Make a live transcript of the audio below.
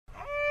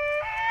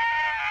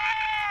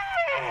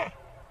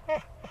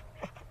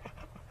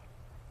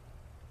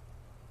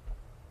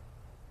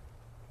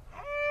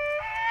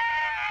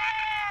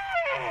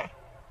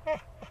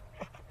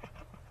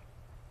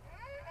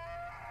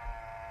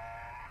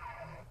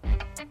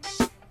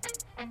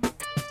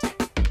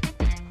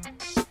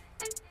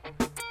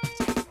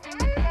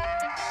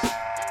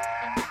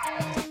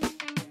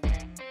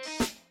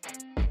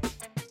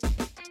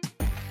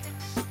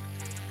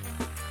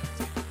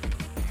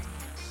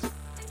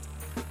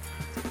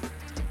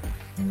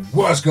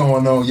What's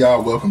going on,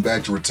 y'all? Welcome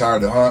back to Retire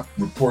to Hunt,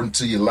 reporting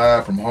to you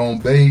live from home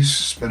base.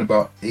 Spent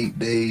about 8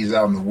 days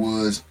out in the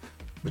woods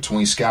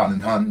between scouting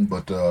and hunting,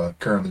 but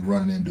currently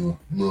running into a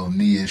little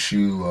knee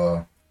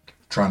issue,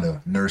 trying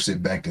to nurse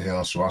it back to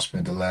health. So I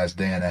spent the last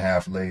day and a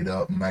half laid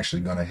up. I'm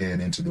actually going to head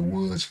into the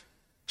woods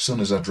as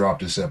soon as I drop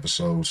this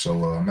episode.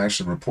 So I'm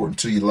actually reporting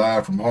to you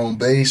live from home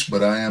base,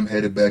 but I am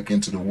headed back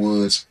into the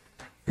woods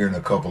here in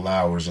a couple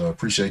hours.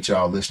 Appreciate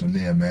y'all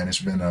listening in, man. It's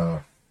been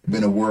a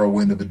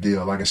whirlwind of a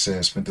deal. Like I said,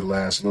 I spent the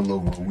last little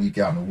over a week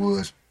out in the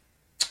woods,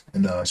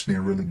 and it's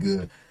been really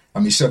good.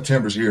 I mean,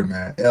 September's here,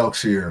 man.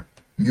 Elk's here,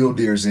 mule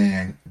deer's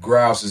in,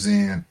 grouse is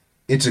in.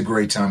 It's a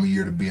great time of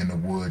year to be in the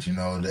woods. You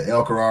know, the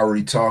elk are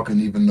already talking,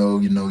 even though,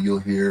 you know, you'll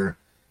hear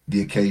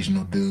the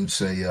occasional dude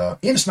say,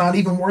 it's not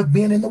even worth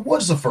being in the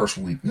woods the first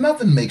week.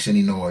 Nothing makes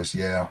any noise.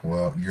 Yeah,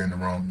 well, you're in the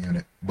wrong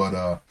unit.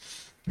 But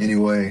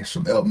anyway,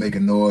 some elk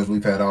making noise.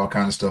 We've had all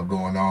kind of stuff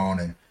going on,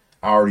 and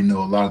I already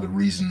know a lot of the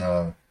reason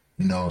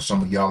you know,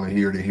 some of y'all are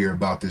here to hear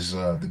about this,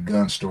 the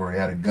gun story.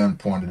 I had a gun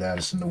pointed at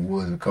us in the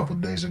woods a couple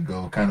of days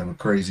ago. Kind of a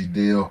crazy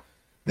deal.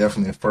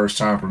 Definitely a first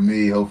time for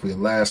me, hopefully a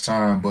last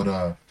time,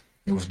 but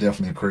it was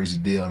definitely a crazy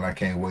deal, and I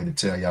can't wait to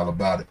tell y'all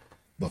about it.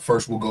 But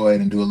first, we'll go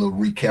ahead and do a little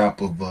recap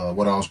of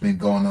what all's been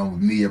going on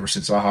with me ever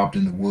since I hopped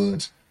in the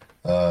woods.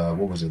 What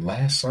was it,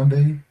 last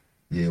Sunday?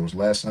 Yeah, it was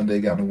last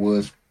Sunday, got in the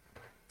woods.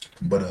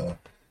 But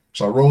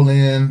so I roll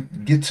in,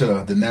 get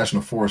to the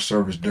National Forest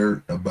Service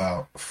dirt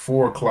about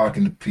 4 o'clock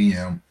in the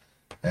p.m.,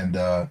 and,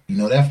 you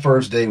know, that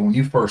first day when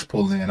you first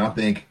pull in, I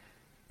think,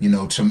 you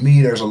know, to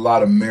me, there's a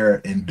lot of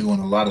merit in doing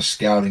a lot of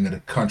scouting of the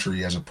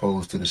country as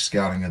opposed to the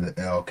scouting of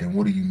the elk. And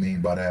what do you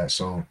mean by that?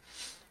 So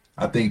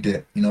I think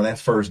that, you know, that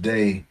first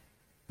day,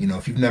 you know,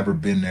 if you've never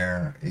been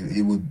there,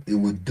 it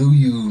would do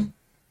you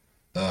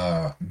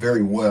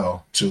very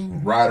well to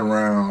ride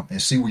around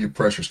and see where your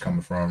pressure's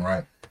coming from,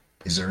 right?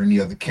 Is there any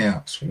other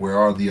camps? Where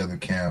are the other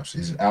camps?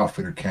 Is it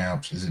outfitter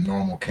camps? Is it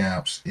normal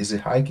camps? Is it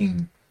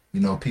hiking?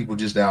 You know, people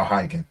just out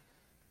hiking.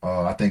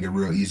 I think a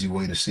real easy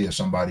way to see if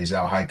somebody's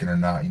out hiking or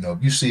not. You know,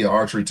 if you see an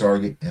archery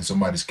target in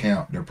somebody's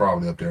camp, they're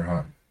probably up there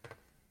hunting.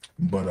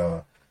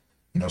 But,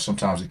 you know,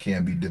 sometimes it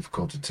can be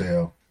difficult to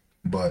tell.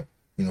 But,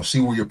 you know, see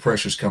where your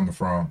pressure's coming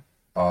from.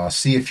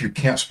 See if your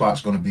camp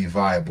spot's going to be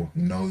viable.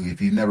 You know, if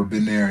you've never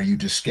been there and you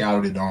just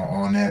scouted it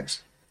on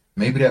X,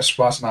 maybe that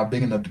spot's not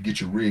big enough to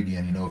get your rig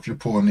in. You know, if you're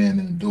pulling in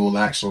a dual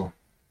axle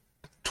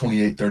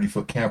 28,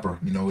 30-foot camper,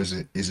 you know, is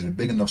it a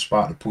big enough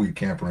spot to pull your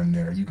camper in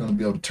there? Are you going to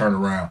be able to turn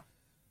around?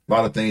 A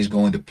lot of things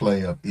go into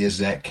play of, is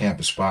that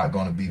camping spot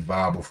going to be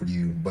viable for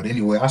you? But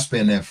anyway, I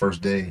spent that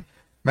first day.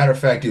 Matter of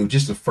fact, it was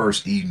just the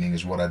first evening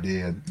is what I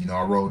did. You know,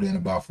 I rolled in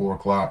about 4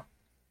 o'clock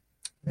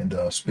and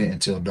spent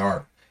until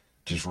dark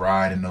just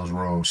riding those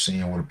roads,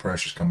 seeing where the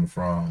pressure's coming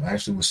from. I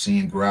actually was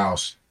seeing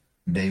grouse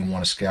day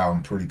one of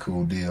scouting, pretty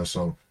cool deal.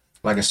 So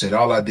like I said,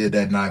 all I did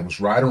that night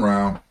was ride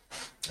around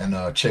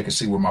and check and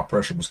see where my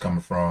pressure was coming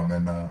from,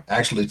 and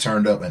actually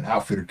turned up an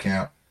outfitter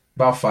camp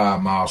about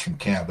 5 miles from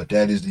camp, but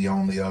that is the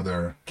only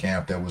other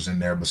camp that was in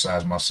there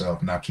besides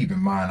myself. Now, keep in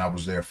mind, I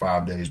was there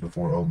 5 days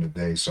before opening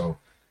day, so,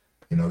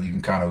 you know, you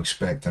can kind of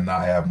expect to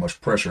not have much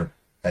pressure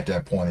at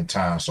that point in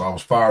time. So I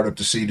was fired up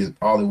to see that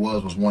all it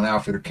was one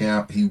outfitter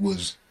camp. He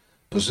was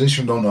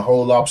positioned on the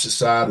whole opposite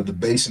side of the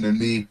basin than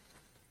me,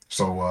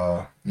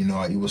 so, you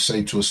know, it was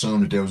safe to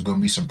assume that there was going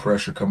to be some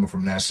pressure coming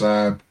from that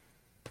side.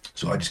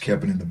 So I just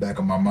kept it in the back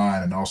of my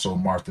mind and also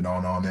marked it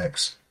on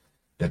X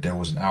that there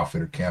was an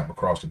outfitter camp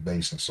across the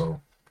basin.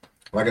 So,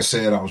 like I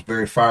said, I was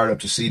very fired up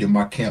to see that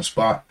my camp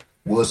spot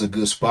was a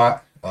good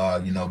spot,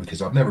 you know,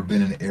 because I've never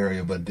been in the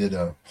area, but did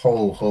a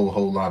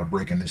whole lot of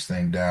breaking this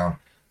thing down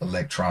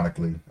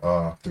electronically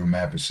through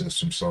mapping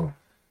systems. So,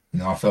 you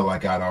know, I felt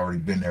like I'd already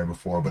been there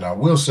before. But I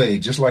will say,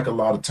 just like a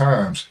lot of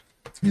times,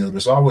 you know,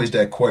 there's always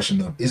that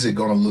question of, is it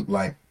going to look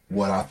like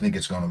what I think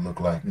it's going to look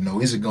like? You know,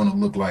 is it going to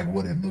look like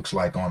what it looks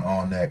like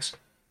on X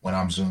when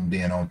I'm zoomed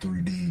in on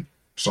 3D?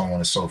 So on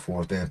and so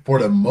forth. And for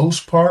the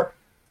most part,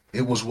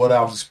 it was what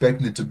I was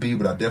expecting it to be,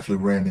 but I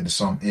definitely ran into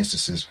some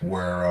instances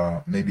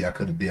where maybe I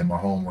could have done my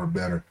homework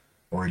better,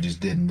 or it just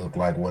didn't look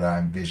like what I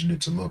envisioned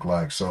it to look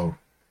like. So,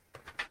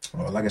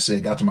 like I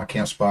said, got to my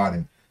camp spot,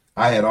 and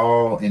I had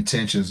all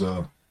intentions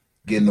of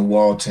getting the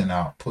wall tent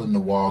out, putting the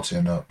wall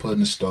tent up,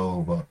 putting the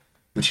stove up.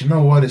 But you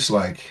know what? It's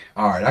like,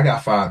 all right, I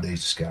got 5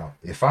 days to scout.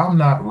 If I'm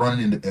not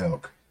running into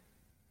elk,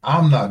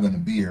 I'm not going to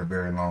be here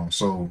very long.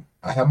 So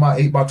I have my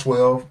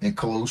 8x12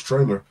 enclosed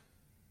trailer,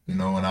 you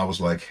know, and I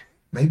was like,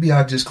 maybe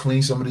I just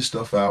clean some of this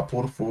stuff out,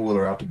 pull the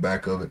four-wheeler out the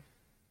back of it,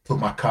 put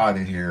my cot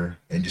in here,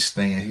 and just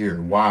stay in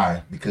here.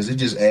 Why? Because it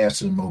just adds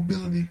to the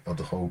mobility of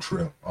the whole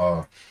trip.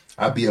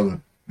 I'd be able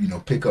to, you know,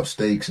 pick up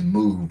stakes and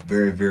move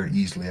very, very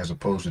easily, as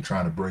opposed to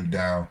trying to break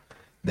down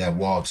that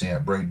wall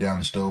tent, break down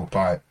the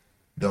stovepipe,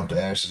 dump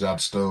the ashes out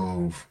the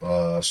stove,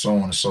 so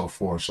on and so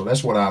forth. So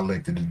that's what I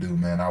elected to do,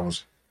 man. I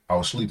was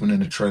sleeping in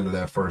the trailer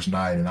that first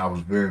night, and I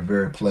was very,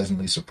 very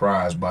pleasantly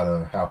surprised by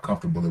the how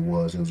comfortable it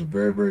was. It was a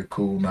very, very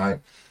cool night.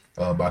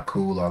 By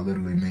cool, I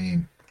literally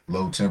mean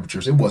low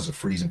temperatures. It wasn't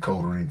freezing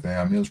cold or anything.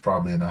 I mean, it was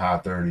probably in the high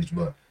 30s,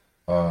 but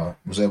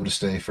was able to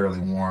stay fairly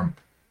warm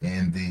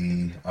in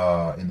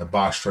the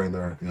box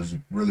trailer. It was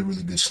really,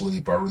 really good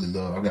sleep. I really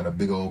love. I got a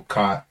big old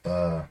cot.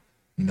 I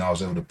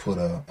was able to put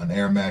an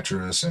air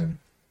mattress and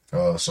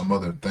some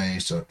other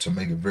things to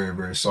make it very,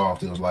 very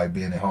soft. It was like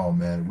being at home,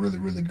 man. Really,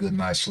 really good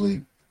night's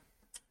sleep.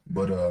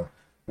 But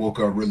woke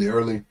up really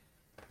early,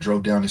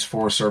 drove down this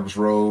Forest Service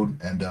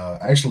road, and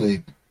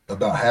actually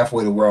about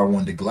halfway to where I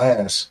wanted to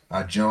glass,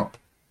 I jumped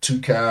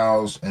two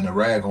cows and a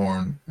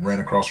raghorn ran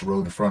across the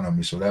road in front of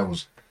me. So I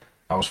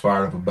was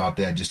fired up about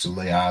that just to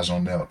lay eyes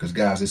on that. Because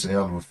guys, it's a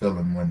hell of a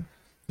feeling when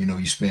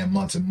you spend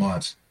months and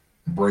months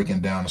breaking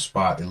down a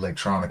spot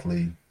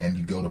electronically and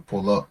you go to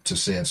pull up to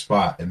said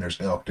spot and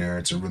there's elk there.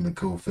 It's a really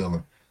cool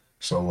feeling.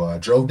 So I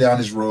drove down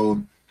this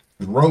road.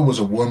 The road was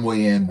a one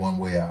way in, one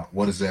way out.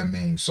 What does that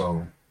mean?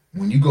 So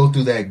when you go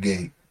through that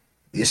gate,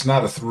 it's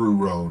not a through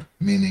road,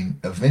 meaning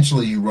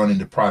eventually you run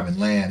into private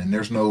land and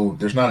there's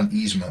not an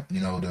easement,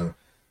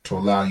 to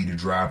allow you to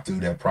drive through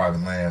that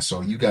private land.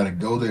 So you got to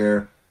go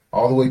there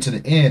all the way to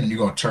the end and you're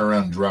going to turn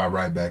around and drive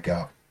right back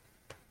out.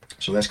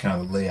 So that's kind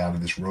of the layout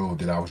of this road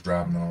that I was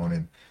driving on.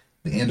 And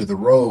the end of the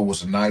road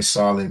was a nice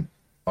solid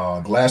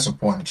glassing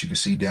point that you could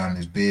see down in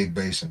this big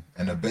basin.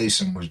 And the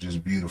basin was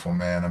just beautiful,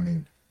 man. I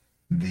mean,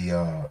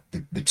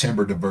 the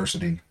timber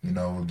diversity,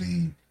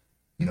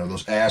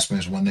 those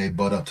aspens when they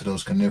butt up to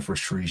those coniferous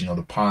trees,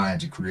 the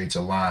pines, it creates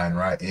a line,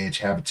 right? Edge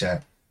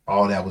habitat,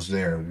 all that was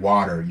there.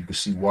 Water, you could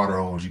see water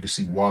holes, you could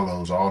see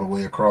wallows all the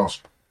way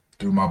across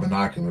through my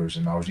binoculars,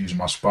 and I was using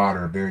my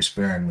spotter very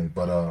sparingly,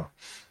 but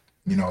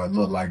it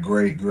looked like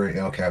great, great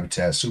elk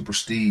habitat, super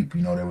steep.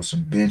 There was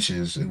some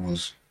benches. It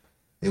was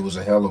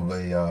a hell of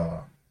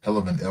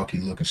an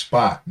elky looking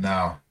spot.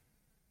 Now,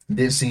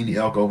 didn't see any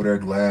elk over there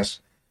glass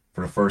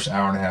for the first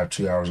hour and a half,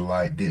 2 hours of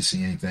light. Didn't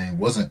see anything.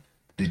 Wasn't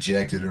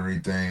dejected or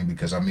anything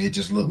because it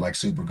just looked like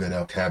super good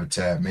elk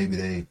habitat. Maybe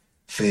they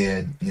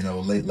fed,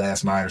 late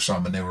last night or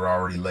something, and they were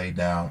already laid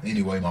down.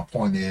 Anyway, my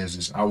point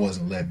is I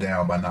wasn't let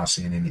down by not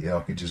seeing any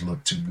elk. It just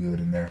looked too good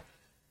in there.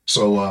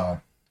 So,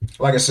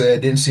 like I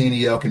said, didn't see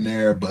any elk in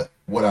there, but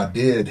what I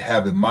did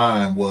have in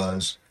mind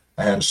was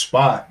I had a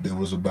spot that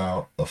was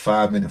about a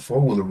 5 minute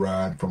four-wheeler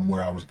ride from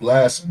where I was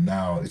glassing.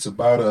 Now, it's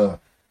about a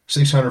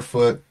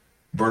 600-foot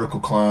vertical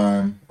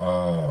climb.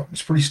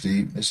 It's pretty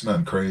steep. It's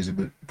nothing crazy,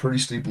 but pretty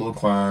steep little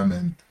climb,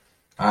 and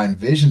I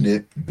envisioned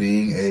it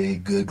being a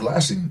good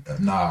glassing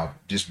knob,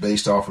 just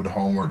based off of the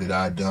homework that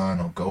I had done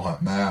on Go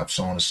Hunt Maps,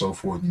 so on and so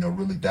forth,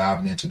 really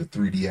diving into the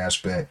 3D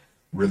aspect,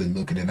 really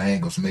looking at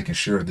angles, making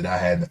sure that I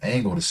had the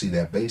angle to see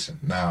that basin.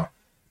 Now,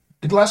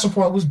 the glassing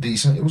point was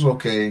decent. It was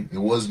okay. It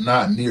was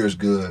not near as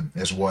good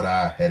as what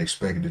I had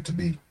expected it to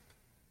be.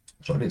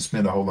 So I didn't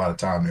spend a whole lot of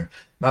time there.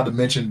 Not to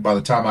mention, by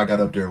the time I got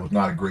up there, it was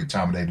not a great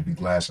time of day to be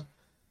glassing.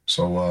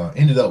 So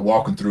ended up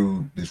walking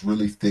through this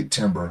really thick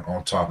timber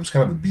on top. It was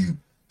kind of a butte.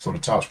 So the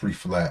top's pretty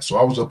flat. So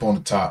I was up on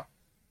the top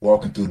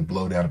walking through the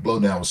blowdown. The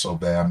blowdown was so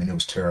bad. I mean, it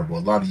was terrible. A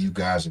lot of you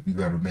guys, if you've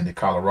ever been to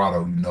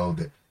Colorado, you know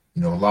that,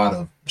 a lot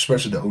of,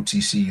 especially the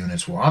OTC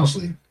units, well,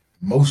 honestly,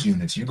 most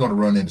units, you're going to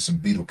run into some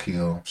beetle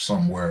kill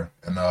somewhere.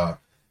 And,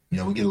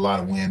 we get a lot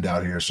of wind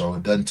out here, so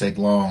it doesn't take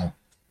long.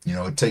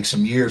 It takes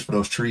some years for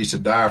those trees to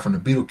die from the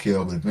beetle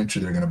kill, but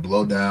eventually they're going to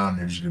blow down and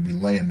they're just going to be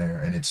laying there.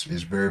 And it's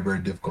very, very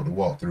difficult to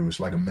walk through. It's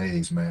like a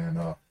maze, man.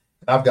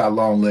 I've got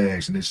long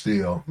legs, and it's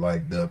still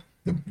like the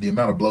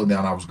amount of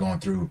blowdown I was going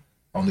through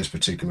on this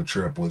particular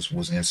trip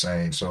was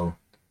insane. So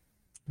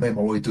made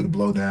my way through the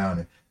blowdown,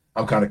 and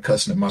I'm kind of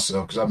cussing at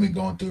myself because I've been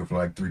going through it for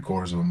like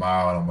 3/4 of a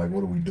mile, and I'm like,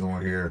 what are we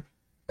doing here?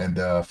 And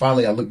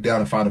finally I look down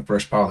and find a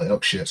fresh pile of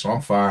elk shit, so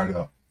I'm fired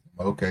up.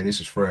 I'm like, okay,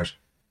 this is fresh.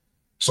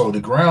 So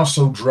the ground's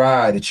so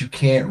dry that you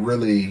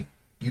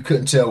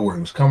couldn't tell where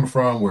it was coming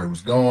from, where it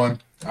was going.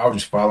 I was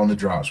just following the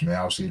drops, man.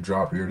 I would see a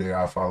drop here, there.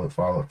 I follow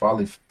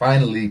it.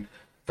 Finally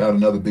found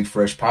another big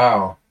fresh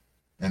pile,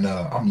 and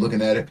I'm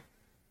looking at it.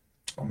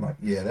 I'm like,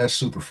 yeah, that's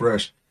super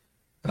fresh.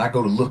 And I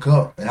go to look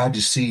up, and I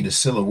just see the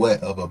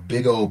silhouette of a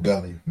big old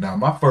belly. Now,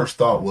 my first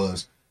thought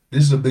was,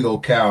 this is a big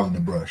old cow in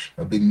the brush,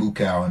 a big moo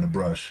cow in the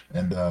brush.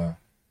 And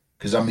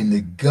because,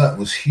 the gut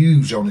was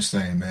huge on this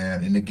thing,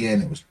 man. And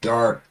again, it was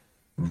dark.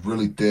 It was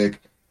really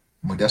thick.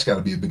 I'm like, that's got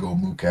to be a big old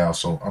moo cow.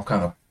 So I'm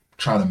kind of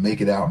trying to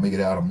make it out.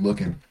 I'm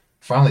looking.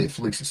 Finally, it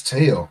flicks its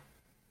tail.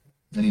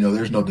 And,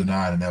 there's no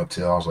denying an elk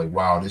tail. I was like,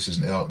 wow, this is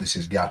an elk. This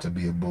has got to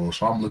be a bull.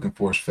 So I'm looking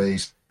for his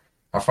face.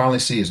 I finally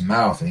see his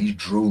mouth, and he's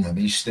drooling.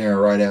 He's staring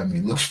right at me.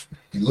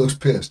 He looks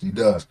pissed. He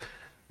does.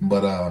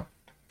 But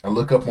I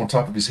look up on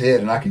top of his head,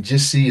 and I can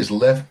just see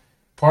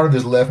part of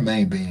his left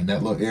main beam,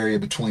 that little area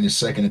between his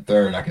second and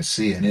third. I can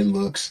see it, and it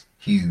looks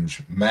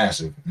huge,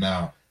 massive.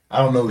 Now, I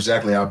don't know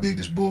exactly how big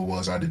this bull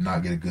was. I did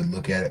not get a good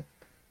look at it.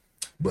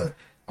 But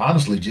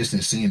honestly, just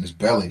in seeing his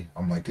belly,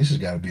 I'm like, this has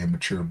got to be a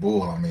mature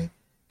bull.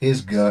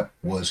 his gut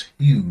was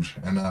huge.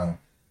 And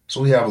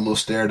so we have a little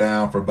stare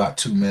down for about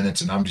 2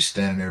 minutes, and I'm just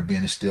standing there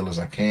being as still as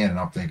I can. And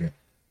I'm thinking,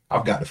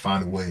 I've got to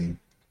find a way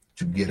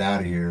to get out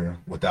of here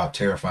without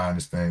terrifying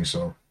this thing.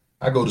 So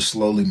I go to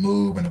slowly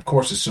move. And of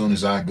course, as soon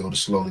as I go to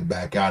slowly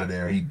back out of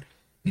there,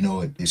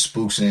 it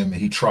spooks him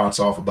and he trots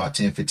off about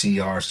 10, 15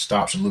 yards,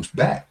 stops and loops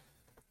back.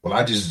 Well,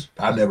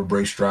 I never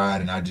break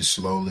stride and I just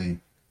slowly,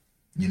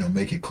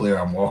 make it clear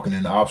I'm walking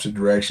in the opposite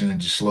direction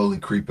and just slowly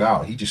creep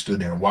out. He just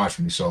stood there and watched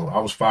me. So I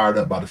was fired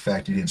up by the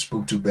fact he didn't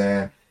spook too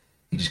bad.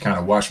 He just kind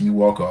of watched me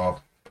walk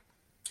off.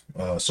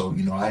 So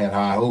I had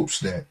high hopes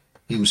that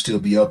he would still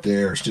be up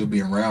there or still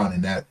be around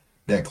in that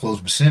close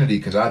vicinity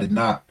because I did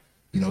not,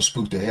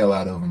 spook the hell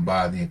out of him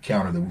by the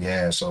encounter that we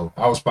had. So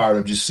I was fired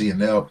up just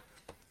seeing elk.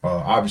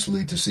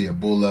 Obviously, to see a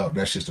bull elk,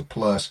 that's just a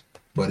plus,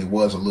 but it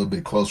was a little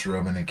bit closer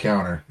of an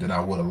encounter than I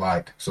would have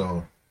liked.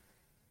 So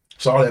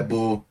saw that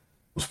bull,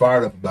 was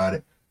fired up about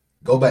it.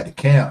 Go back to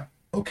camp.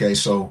 Okay,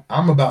 so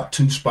I'm about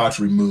 2 spots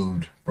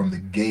removed from the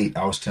gate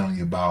I was telling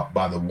you about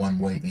by the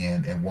one-way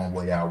in and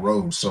one-way out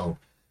road. So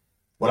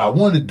what I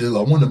wanted to do,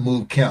 I wanted to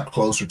move camp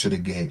closer to the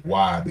gate.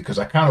 Why? Because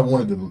I kind of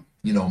wanted to,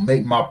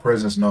 make my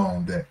presence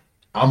known that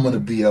I'm going to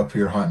be up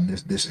here hunting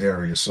this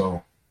area.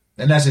 So,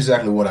 and that's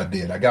exactly what I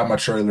did. I got my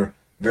trailer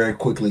very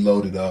quickly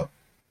loaded up.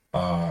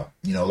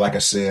 Like I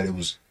said, it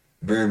was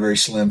very, very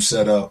slim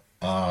setup,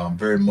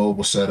 very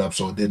mobile setup.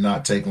 So it did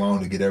not take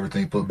long to get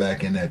everything put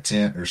back in that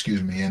tent, or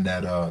excuse me, in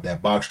that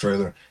box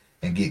trailer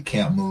and get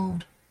camp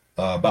moved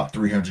about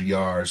 300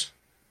 yards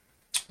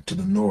to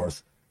the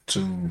north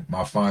to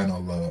my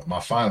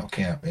final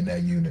camp in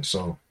that unit.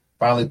 So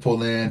finally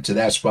pull in to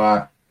that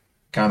spot,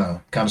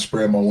 kind of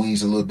spread my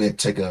wings a little bit,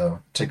 take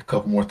a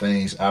couple more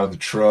things out of the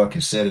truck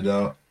and set it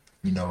up,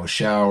 a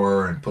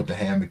shower and put the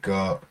hammock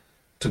up,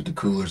 took the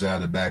coolers out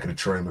of the back of the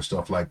trailer,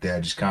 stuff like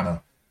that. Just kind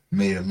of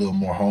made it a little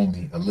more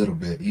homey a little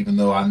bit. Even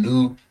though I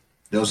knew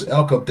there was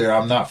elk up there,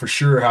 I'm not for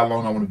sure how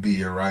long I want to be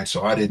here, right?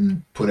 So I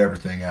didn't put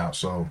everything out.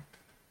 So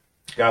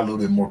got a little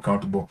bit more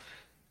comfortable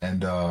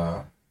and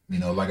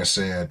like I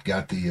said,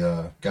 got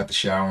the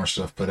shower and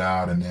stuff put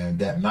out, and then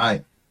that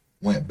night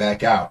went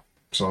back out.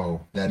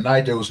 So that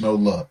night there was no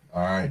luck.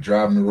 All right,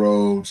 driving the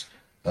roads,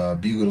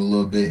 bugled a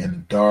little bit in the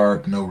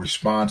dark, no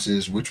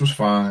responses, which was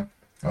fine.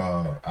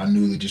 I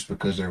knew that just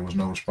because there was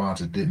no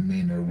response, it didn't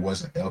mean there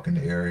wasn't elk in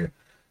the area,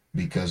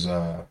 because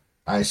I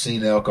had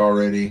seen elk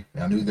already.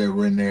 I knew they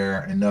were in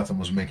there, and nothing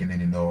was making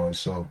any noise.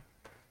 So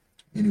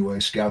anyway,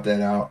 scout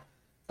that out.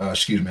 I'm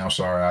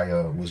sorry.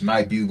 I was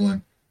night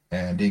bugling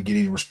and didn't get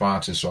any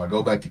responses. So I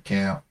go back to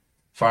camp,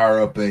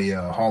 fire up a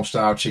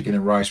home-style chicken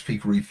and rice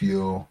peak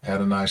refuel, had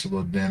a nice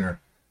little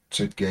dinner,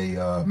 took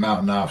a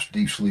Mountain Ops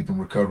deep sleep and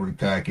recovery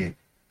packet,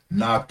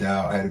 knocked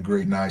out, had a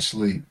great night's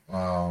sleep.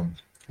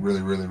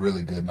 Really, really,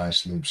 really good night's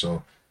sleep.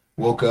 So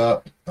woke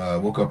up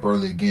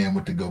early again,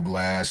 went to go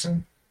glass,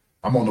 and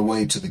I'm on the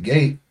way to the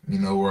gate,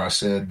 where I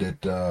said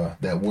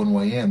that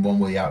one-way in,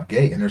 one-way out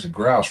gate, and there's a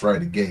grouse right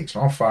at the gate.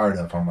 So I'm fired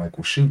up. I'm like,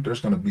 well, shoot,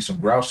 there's going to be some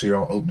grouse here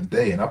on opening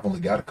day, and I've only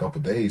got a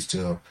couple days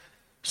till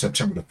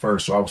September the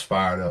 1st, so I was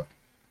fired up.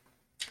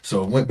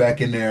 So went back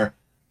in there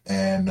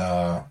and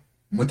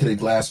went to the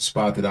glass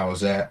spot that I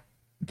was at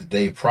the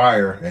day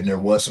prior, and there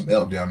was some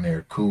elk down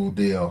there. Cool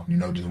deal,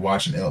 just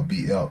watching elk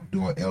be elk,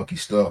 doing elky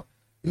stuff.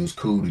 It was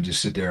cool to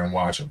just sit there and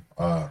watch them.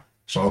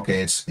 So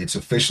okay, it's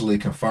officially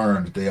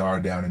confirmed that they are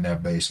down in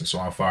that basin. So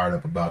I'm fired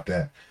up about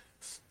that.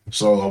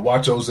 So I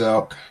watch those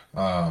elk,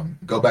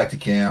 go back to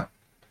camp,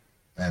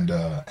 and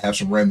have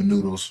some ramen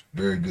noodles.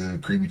 Very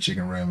good, creamy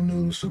chicken ramen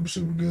noodles, super,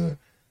 super good.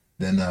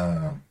 Then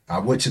I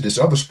went to this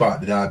other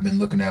spot that I've been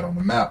looking at on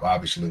the map,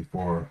 obviously,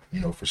 for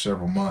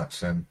several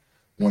months, and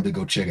wanted to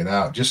go check it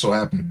out. Just so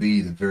happened to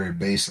be the very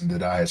basin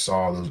that I had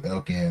saw those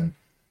elk in,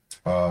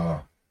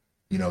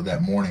 that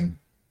morning.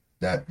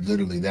 That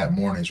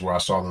morning is where I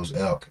saw those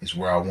elk, is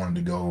where I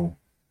wanted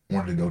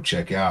to go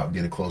check out,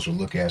 get a closer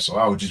look at. So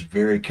I was just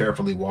very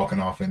carefully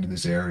walking off into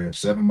this area,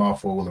 7-mile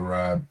four-wheeler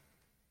ride.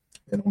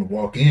 And on the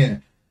walk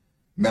in,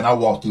 man, I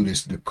walked through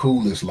the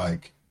coolest,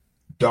 like,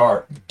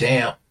 dark,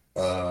 damp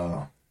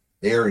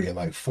area,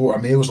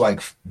 it was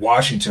like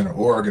Washington or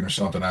Oregon or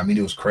something. I mean,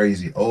 it was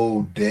crazy.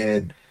 Old,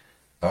 dead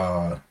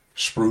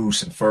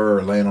spruce and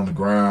fir laying on the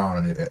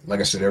ground, and like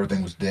I said,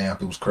 everything was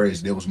damp. It was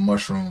crazy. There was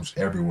mushrooms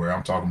everywhere.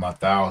 I'm talking about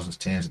thousands,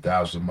 tens of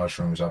thousands of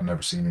mushrooms. I've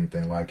never seen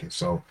anything like it.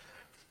 So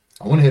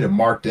I went ahead and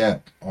marked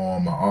that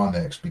on my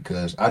Onyx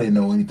because I didn't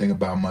know anything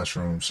about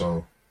mushrooms.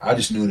 So I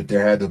just knew that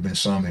there had to have been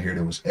some in here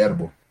that was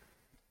edible.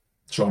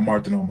 So I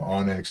marked it on my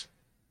Onyx,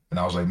 and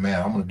I was like,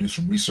 man, I'm going to do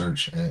some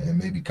research and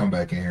maybe come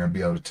back in here and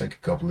be able to take a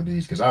couple of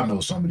these, because I know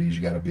some of these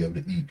you got to be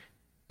able to eat.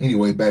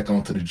 Anyway, back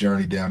onto the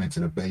journey down into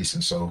the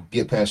basin. So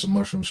get past the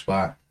mushroom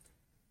spot,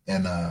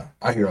 and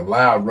I hear a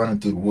loud running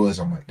through the woods.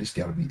 I'm like, this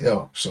got to be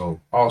elk. So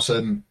all of a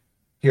sudden,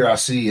 here I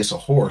see it's a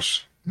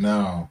horse.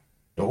 Now,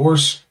 the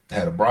horse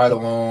had a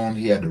bridle on.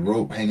 He had the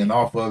rope hanging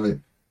off of it.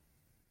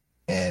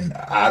 And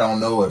I don't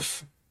know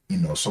if,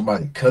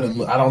 somebody cut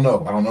him. I don't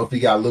know. I don't know if he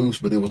got loose,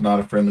 but it was not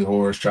a friendly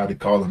horse. Tried to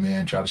call him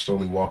in, tried to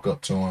slowly walk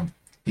up to him.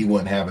 He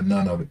wasn't having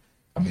none of it.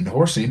 I mean, the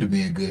horse seemed to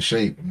be in good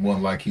shape. It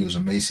wasn't like he was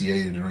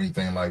emaciated or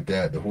anything like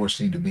that. The horse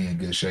seemed to be in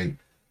good shape,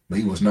 but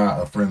he was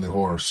not a friendly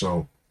horse.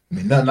 So, I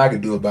mean, nothing I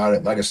could do about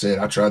it. Like I said,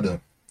 I tried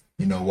to,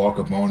 walk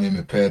up on him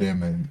and pet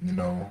him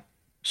and,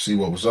 see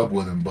what was up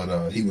with him,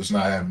 but he was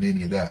not having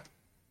any of that.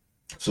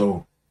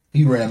 So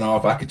he ran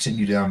off. I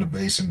continued down the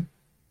basin.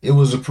 It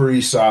was a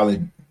pretty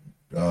solid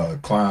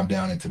climb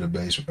down into the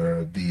basin,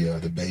 or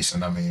the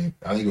basin. I mean,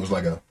 I think it was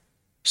like a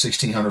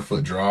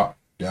 1,600-foot drop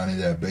down in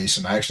that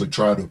basin. I actually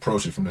tried to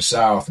approach it from the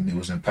south, and it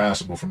was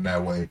impassable from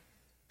that way.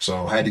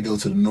 So I had to go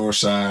to the north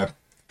side,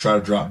 try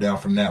to drop down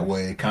from that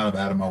way, kind of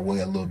out of my way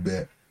a little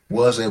bit.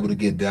 Was able to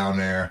get down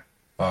there,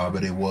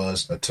 but it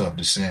was a tough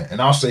descent. And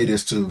I'll say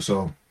this too.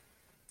 So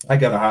I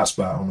got a hot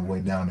spot on the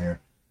way down there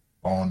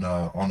on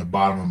the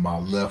bottom of my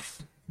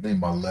left, I think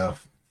my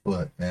left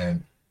foot,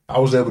 and I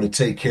was able to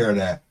take care of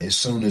that as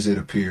soon as it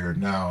appeared.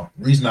 Now,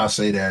 reason I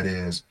say that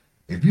is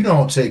if you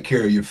don't take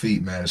care of your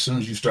feet, man, as soon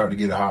as you start to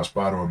get a hot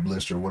spot or a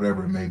blister,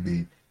 whatever it may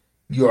be,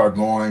 you are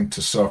going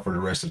to suffer the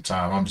rest of the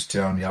time. I'm just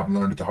telling you, I've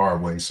learned it the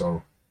hard way.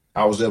 So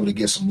I was able to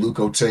get some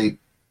Leuco tape,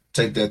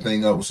 take that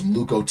thing up with some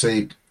Leuco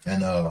tape,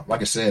 and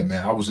like I said,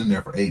 man, I was in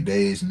there for 8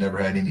 days and never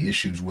had any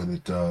issues with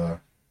it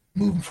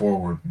moving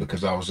forward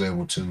because I was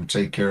able to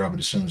take care of it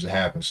as soon as it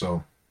happened.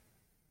 So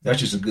that's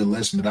just a good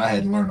lesson that I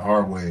had to learn the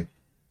hard way.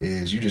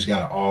 Is you just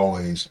gotta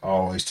always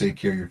take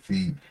care of your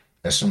feet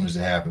as soon as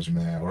it happens,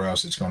 man, or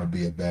else it's gonna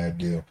be a bad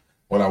deal.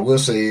 What I will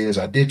say is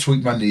I did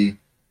tweak my knee.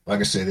 Like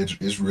I said,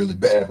 it's really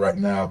bad right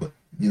now, but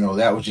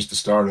that was just the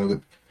start of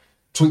it.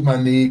 Tweaked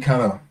my knee,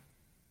 kind of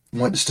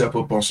went to step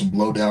up on some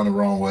blow down the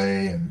wrong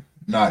way, and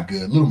not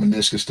good. Little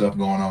meniscus stuff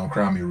going on.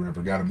 Cry me a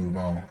river. Got to move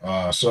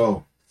on.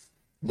 So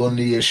little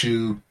knee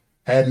issue.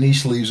 Had knee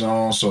sleeves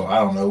on, so I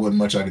don't know. Wasn't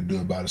much I could do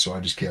about it, so I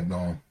just kept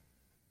going.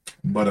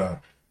 But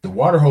the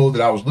water hole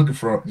that I was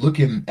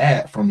looking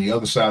at from the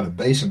other side of the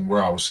basin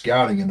where I was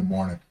scouting in the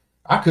morning,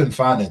 I couldn't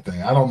find that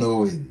thing. I don't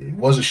know. It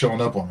wasn't showing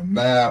up on the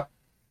map.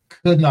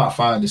 Could not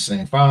find this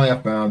thing. Finally,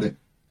 I found it.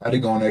 I had to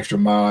go an extra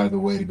mile out of the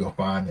way to go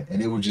find it,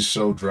 and it was just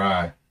so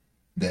dry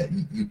that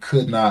you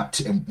could not.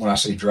 And when I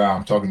say dry,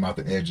 I'm talking about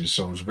the edges.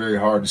 So it was very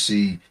hard to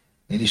see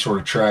any sort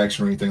of tracks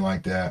or anything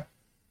like that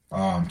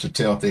to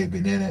tell if they'd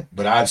been in it.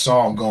 But I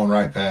saw them going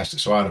right past it,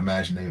 so I'd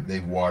imagine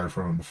they've watered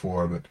from it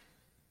before. But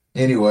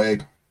anyway,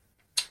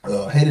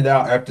 headed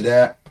out after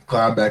that,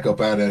 climbed back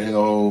up out of that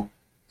hellhole,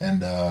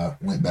 and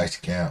went back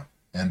to camp.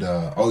 And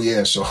oh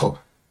yeah, so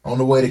on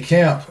the way to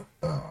camp,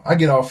 I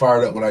get all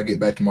fired up when I get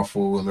back to my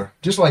four wheeler.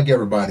 Just like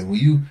everybody, when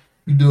you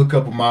do a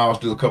couple miles,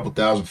 do a couple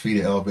thousand feet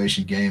of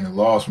elevation gain and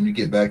loss, when you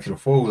get back to the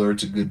four wheeler,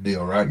 it's a good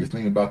deal, right? You're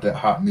thinking about that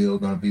hot meal,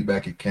 going to be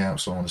back at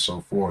camp, so on and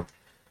so forth.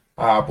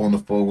 I hop on the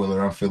four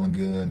wheeler, I'm feeling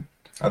good.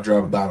 I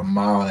drive about a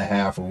mile and a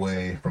half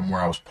away from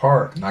where I was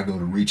parked, and I go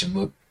to reach and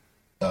look,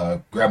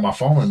 grab my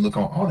phone and look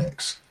on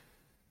Onyx.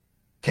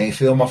 Can't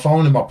feel my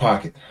phone in my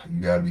pocket.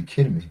 You gotta be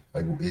kidding me.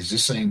 Like, is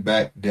this thing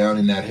back down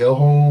in that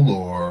hellhole,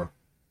 or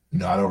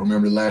I don't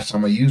remember the last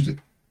time I used it.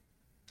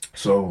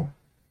 So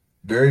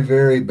very,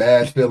 very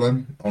bad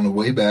feeling on the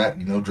way back,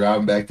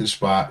 driving back to the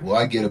spot. Well,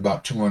 I get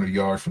about 200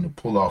 yards from the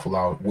pull off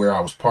where I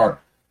was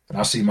parked, and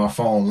I see my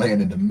phone laying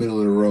in the middle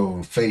of the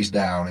road, face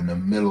down in the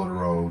middle of the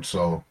road.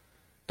 So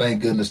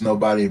thank goodness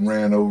nobody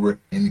ran over it,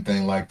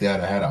 anything like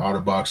that. I had an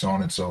OtterBox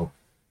on it, so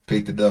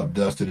picked it up,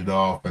 dusted it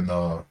off, and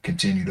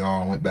continued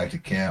on, went back to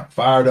camp,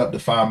 fired up to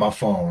find my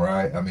phone,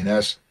 right? I mean,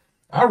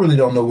 I really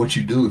don't know what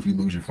you do if you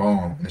lose your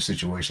phone in a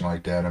situation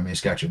like that. I mean, it's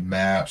got your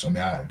maps. I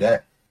mean,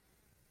 I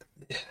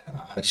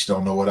just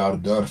don't know what I would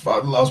have done if I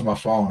lost my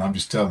phone. I'm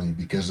just telling you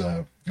because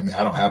I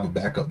don't have a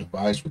backup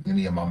device with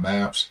any of my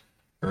maps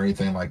or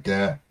anything like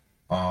that.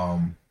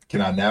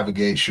 Can I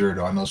navigate? Sure.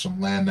 Do I know some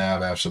land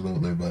nav?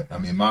 Absolutely. But I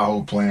mean, my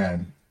whole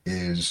plan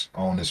is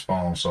on this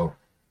phone, so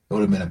it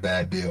would have been a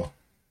bad deal.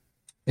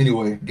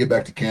 Anyway, get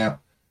back to camp,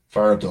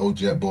 fire up the old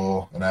jet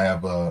boil, and I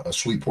have a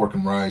sweet pork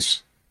and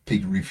rice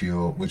peak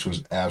refuel, which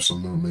was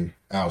absolutely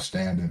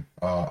outstanding.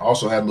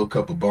 Also had a little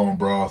cup of bone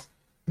broth.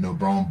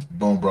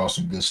 Bone broth,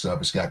 some good stuff.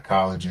 It's got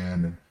collagen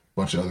and a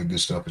bunch of other good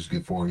stuff. It's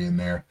good for you in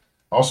there.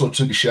 Also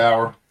took a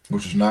shower,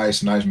 which was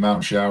nice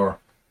mountain shower.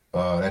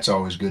 That's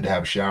always good to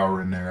have a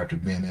shower in there after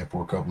being there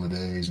for a couple of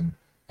days. And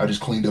I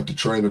just cleaned up the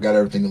trailer, got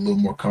everything a little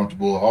more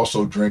comfortable.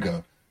 Also drank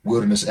a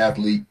Wilderness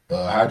Athlete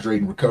hydrate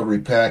and recovery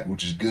pack,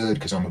 which is good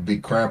because I'm a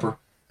big cramper.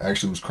 I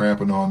actually was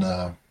cramping on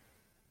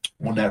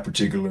that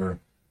particular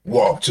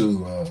walk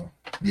too.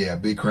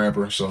 Big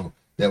cramper. So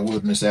that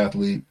Wilderness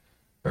Athlete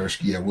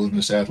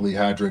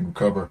hydrate and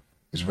recover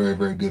is very,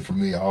 very good for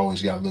me. I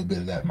always got a little bit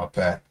of that in my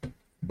pack.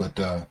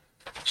 But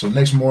so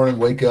next morning,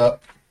 wake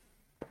up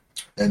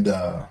and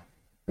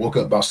woke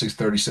up about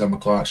 6:30, 7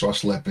 o'clock. So I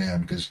slept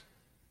in because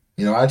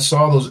I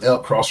saw those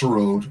elk cross the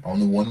road on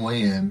the one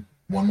way in,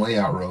 one way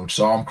out road.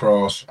 Saw them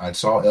cross. I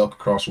saw elk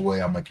across the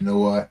way. I'm like, you know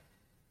what?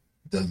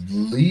 The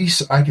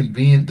less I can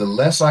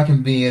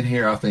be in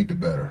here, I think the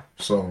better.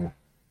 So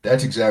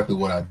that's exactly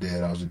what I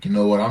did. I was like, you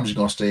know what? I'm just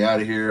going to stay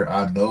out of here.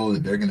 I know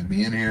that they're going to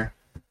be in here.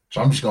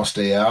 So I'm just going to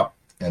stay out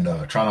and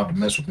try not to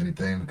mess with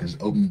anything because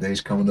opening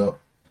day's coming up.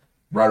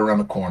 right around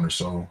the corner.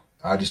 So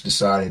I just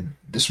decided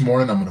this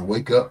morning I'm gonna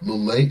wake up a little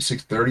late,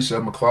 6:30,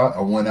 7 o'clock.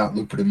 I went out,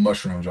 looked for the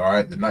mushrooms. All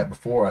right. The night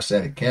before I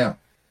sat at camp,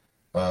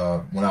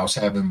 when I was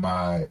having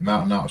my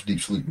Mountain Ops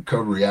Deep Sleep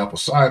Recovery apple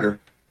cider,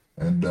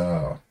 and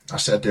I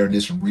sat there and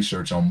did some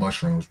research on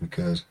mushrooms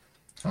because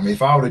I mean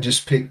if I would have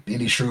just picked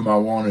any shroom I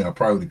wanted, I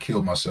probably would have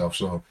killed myself.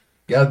 So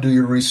gotta do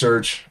your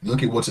research,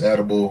 look at what's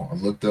edible. I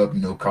looked up,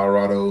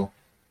 Colorado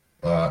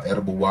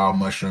edible wild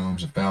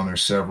mushrooms and found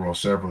there's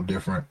several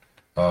different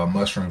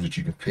mushrooms that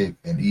you can pick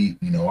and eat,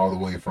 all the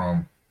way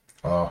from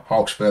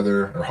hawk's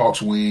feather or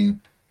hawk's wing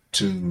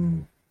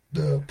to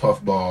the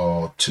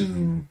puffball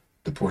to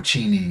the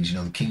porcinis,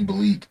 the king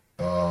bolete,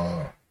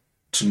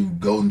 to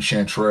golden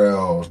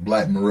chanterelles,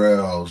 black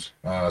morels.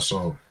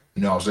 So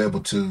I was able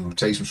to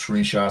take some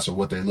screenshots of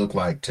what they look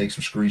like, take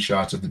some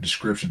screenshots of the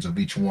descriptions of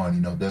each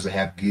one. Does it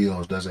have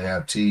gills? Does it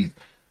have teeth?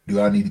 Do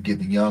I need to get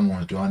the young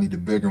ones? Do I need the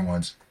bigger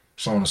ones?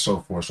 So on and so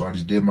forth. So I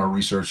just did my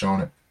research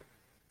on it,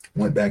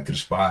 went back to the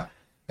spot,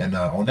 and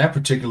on that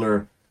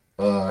particular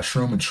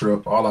shrooming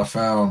trip, all I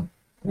found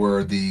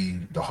were the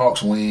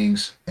hawk's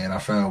wings, and I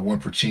found one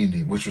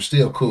porcini, which was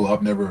still cool.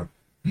 I've never,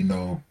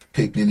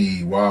 picked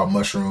any wild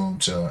mushroom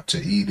to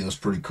eat. It was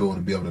pretty cool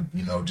to be able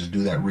to, just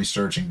do that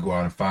research and go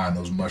out and find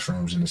those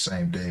mushrooms in the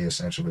same day,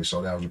 essentially.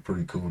 So that was a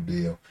pretty cool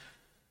deal.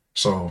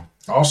 So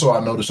also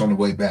I noticed on the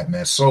way back,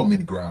 man, so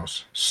many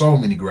grouse,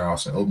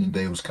 and opening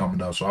day was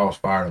coming up, so I was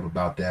fired up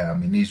about that. I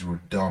mean, these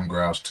were dumb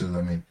grouse too.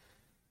 I mean,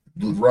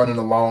 running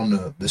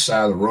along the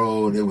side of the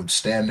road, it would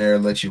stand there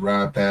and let you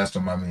ride past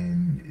them. I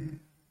mean,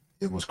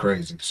 it was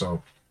crazy.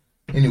 So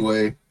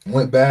anyway,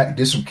 went back,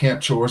 did some camp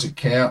chores at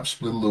camp,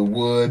 split a little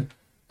wood,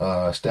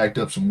 stacked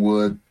up some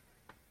wood,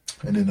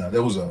 and then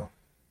there was a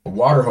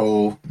water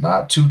hole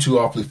not too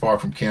awfully far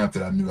from camp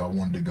that I knew I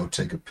wanted to go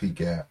take a peek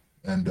at.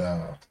 And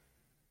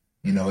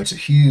it's a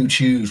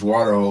huge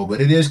water hole,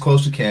 but it is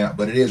close to camp,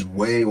 but it is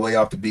way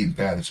off the beaten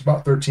path. It's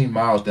about 13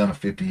 miles down a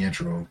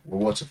 50-inch road. Well,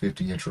 what's a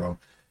 50-inch road?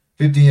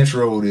 50-inch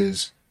road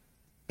is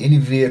any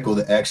vehicle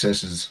that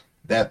accesses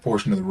that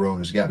portion of the road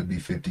has got to be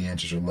 50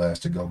 inches or less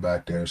to go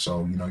back there.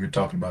 So, you're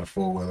talking about a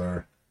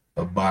four-wheeler,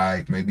 a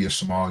bike, maybe a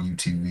small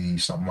UTV,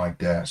 something like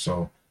that.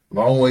 So,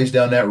 long ways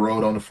down that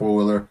road on the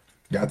four-wheeler,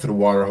 got to the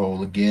water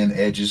hole. Again,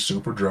 edges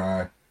super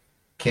dry.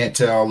 Can't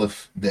tell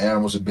if the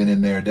animals have been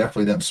in there.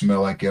 Definitely doesn't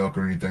smell like elk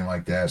or anything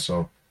like that.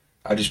 So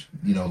I just,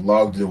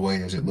 logged it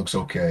away as it looks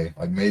okay.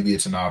 Like maybe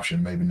it's an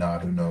option, maybe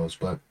not, who knows.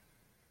 But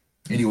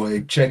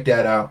anyway, check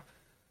that out.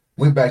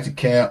 Went back to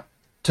camp,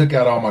 took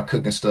out all my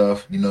cooking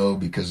stuff,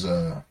 because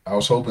I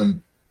was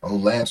hoping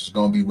old Lance was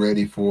going to be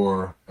ready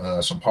for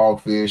some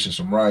hogfish and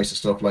some rice and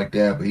stuff like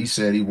that. But he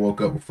said he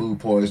woke up with food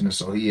poisoning,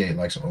 so he ate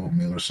like some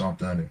oatmeal or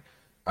something. And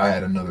I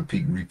had another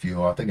peak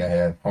refuel. I think I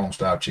had home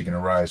style chicken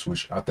and rice,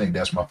 which I think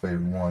that's my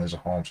favorite one, is a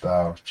home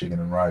style chicken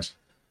and rice.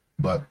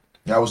 But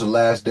that was the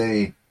last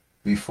day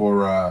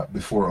before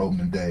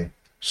opening day.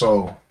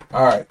 So,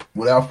 all right,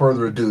 without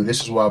further ado,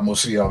 this is why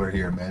most of y'all are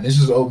here, man. This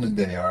is opening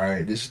day, all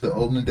right? This is the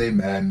opening day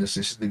madness.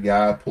 This is the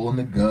guy pulling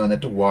the gun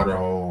at the water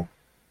hole.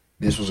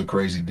 This was a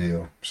crazy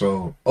deal.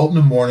 So,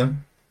 opening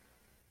morning,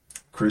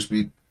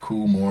 crispy,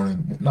 cool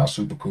morning. Not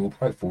super cool,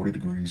 probably 40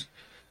 degrees.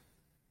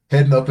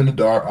 Heading up in the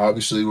dark.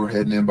 Obviously, we're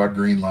heading in by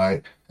green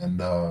light, and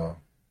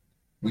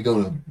we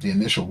go to the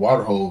initial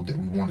water hole that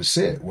we want to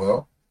sit.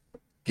 Well,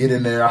 get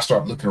in there. I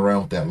start looking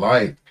around with that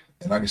light,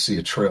 and I can see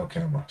a trail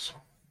camera. So,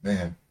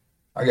 man,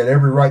 I got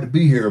every right to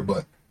be here,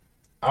 but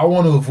I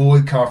want to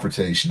avoid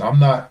confrontation. I'm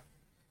not,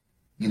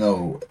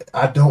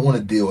 I don't want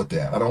to deal with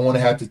that. I don't want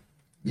to have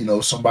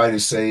to, somebody to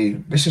say,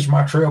 this is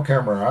my trail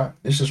camera. All right?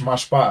 This is my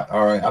spot.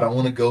 All right. I don't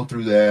want to go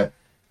through that.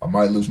 I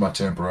might lose my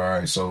temper. All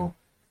right. So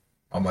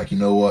I'm like, you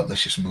know what?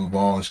 Let's just move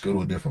on. Let's go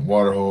to a different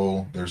water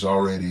hole. There's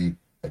already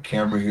a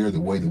camera here. The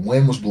way the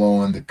wind was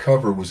blowing, the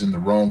cover was in the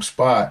wrong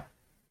spot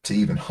to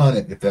even hunt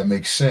it, if that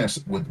makes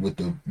sense, with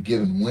the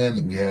given wind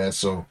that we had.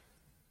 So,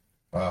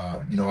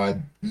 I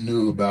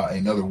knew about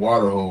another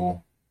water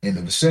hole in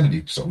the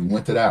vicinity. So we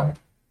went to that one.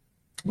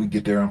 We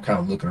get there. I'm kind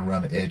of looking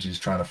around the edges,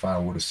 trying to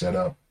find where to set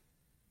up.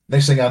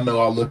 Next thing I know,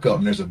 I look up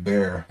and there's a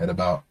bear at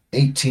about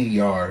 18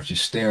 yards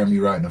just staring me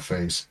right in the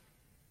face.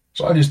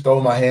 So I just throw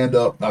my hand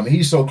up. I mean,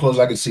 he's so close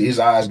I could see his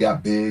eyes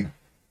got big.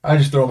 I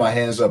just throw my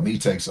hands up and he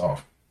takes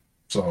off.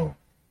 So,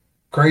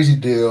 crazy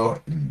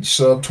deal.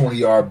 Sub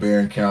 20-yard bear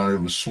encounter.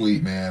 It was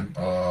sweet, man.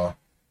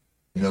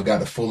 Got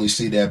to fully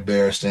see that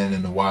bear standing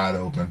in the wide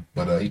open.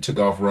 But he took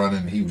off running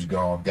and he was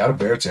gone. Got a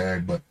bear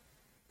tag, but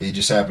it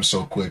just happened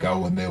so quick I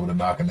wasn't able to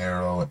knock an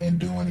arrow and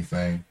do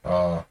anything.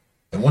 And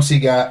once he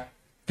got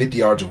 50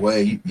 yards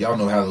away, y'all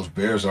know how those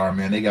bears are,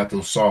 man. They got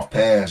those soft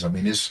pads. I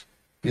mean,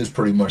 he was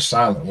pretty much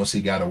silent once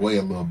he got away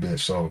a little bit.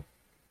 So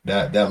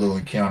that little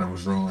encounter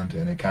was ruined,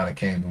 and it kind of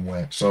came and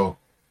went. So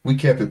we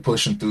kept it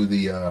pushing through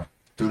the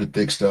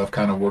thick stuff,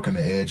 kind of working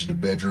the edge of the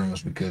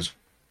bedrooms, because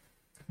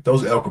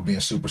those elk were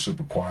being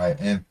super quiet.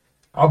 And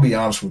I'll be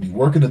honest with you,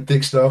 working the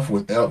thick stuff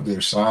with elk that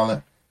are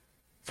silent,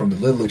 from the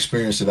little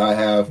experience that I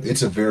have,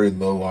 it's a very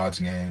low odds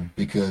game,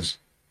 because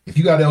if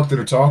you got elk that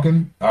are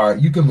talking, all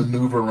right, you can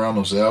maneuver around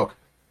those elk,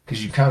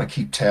 because you kind of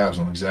keep tabs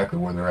on exactly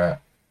where they're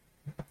at.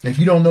 If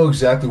you don't know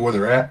exactly where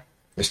they're at,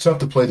 it's tough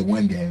to play the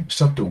win game. It's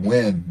tough to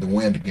win the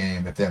wind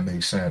game, if that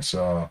makes sense.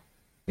 When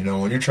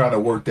you're trying to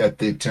work that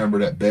thick timber,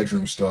 that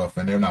bedroom stuff,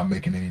 and they're not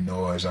making any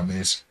noise, I mean,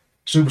 it's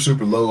super,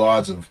 super low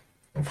odds of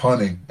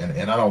hunting,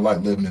 and I don't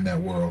like living in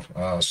that world.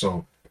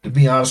 So to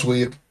be honest with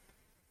you,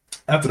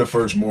 after the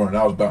first morning,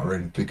 I was about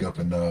ready to pick up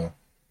and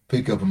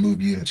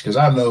move units, because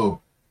I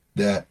know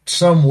that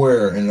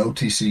somewhere in an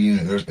OTC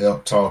unit there's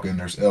elk talking,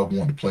 there's elk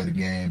wanting to play the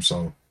game.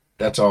 So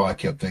that's all I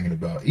kept thinking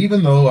about.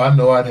 Even though I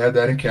know I'd had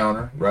that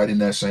encounter right in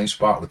that same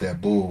spot with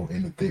that bull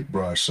in the thick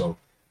brush. So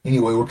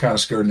anyway, we're kind of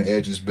skirting the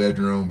edge of this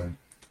bedroom, and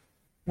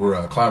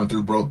we're climbing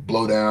through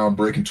blow down,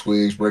 breaking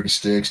twigs, breaking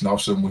sticks, and all of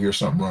a sudden we hear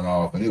something run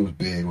off, and it was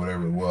big,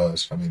 whatever it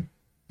was. I mean,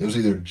 it was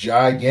either a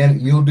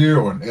gigantic mule deer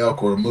or an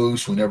elk or a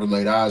moose. We never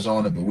laid eyes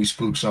on it, but we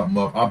spooked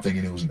something up. I'm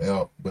thinking it was an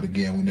elk, but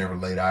again, we never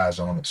laid eyes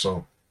on it.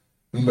 So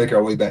we make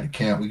our way back to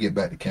camp. We get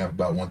back to camp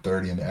about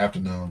 1:30 in the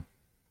afternoon,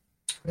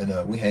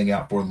 and we hang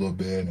out for a little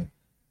bit and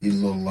eat a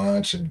little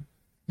lunch and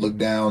look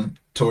down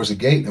towards the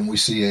gate, and we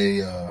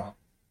see a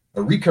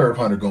recurve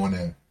hunter going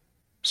in.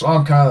 So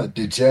I'm kind of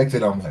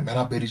dejected. I'm like, man,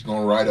 I bet he's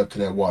going right up to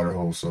that water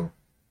hole. So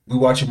we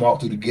watch him walk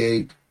through the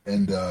gate,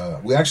 and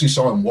we actually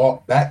saw him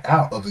walk back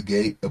out of the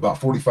gate about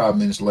 45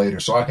 minutes later.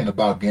 So I can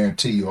about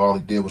guarantee you all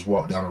he did was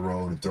walk down the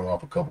road and throw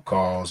off a couple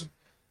calls. And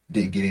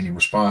didn't get any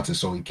responses,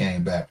 so he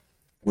came back,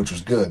 which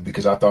was good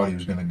because I thought he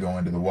was going to go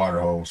into the water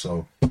hole.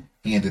 So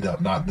he ended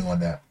up not doing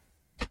that.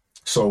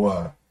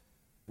 So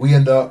we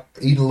end up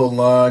eating a little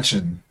lunch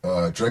and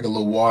drink a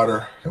little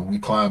water, and we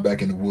climbed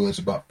back in the woods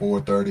about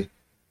 4:30.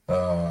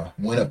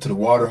 Went up to the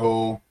water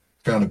hole,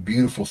 found a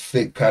beautiful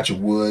thick patch of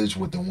woods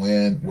with the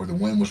wind, where the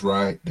wind was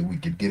right, that we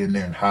could get in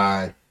there and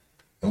hide.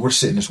 And we're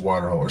sitting in this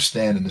water hole, or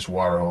standing in this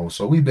water hole.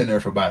 So we've been there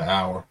for about an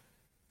hour,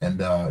 and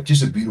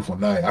just a beautiful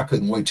night. I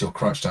couldn't wait till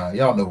crunch time.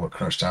 Y'all know what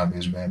crunch time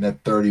is, man.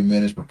 That 30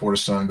 minutes before the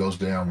sun goes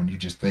down, when you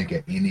just think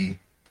at any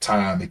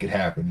time it could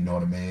happen, you know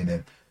what I mean?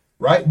 And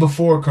right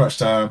before crunch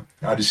time,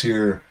 I just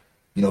hear,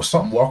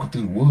 something walking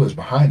through the woods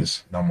behind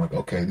us. And I'm like,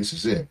 okay, this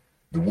is it.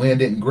 The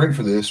wind isn't great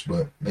for this,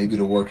 but maybe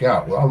it'll work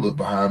out. Well, I look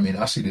behind me and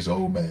I see this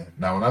old man.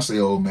 Now, when I say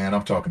old man,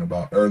 I'm talking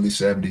about early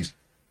 70s,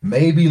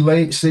 maybe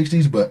late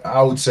 60s, but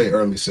I would say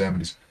early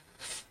 70s.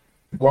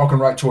 Walking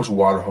right towards the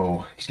water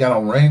hole. He's got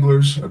on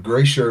Wranglers, a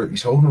gray shirt.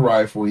 He's holding a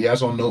rifle. He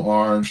has on no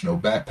arms, no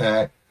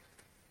backpack,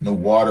 no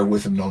water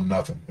with him, no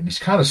nothing. And he's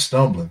kind of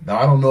stumbling. Now,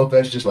 I don't know if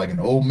that's just like an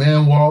old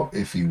man walk,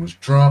 if he was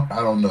drunk,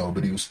 I don't know.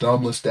 But he was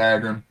stumbling,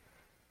 staggering.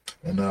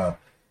 And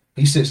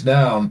he sits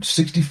down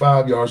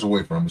 65 yards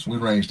away from us. We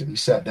ranged it. He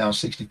sat down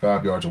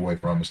 65 yards away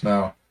from us.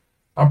 Now,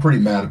 I'm pretty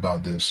mad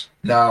about this.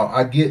 Now,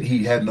 I get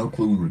he had no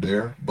clue we were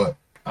there, but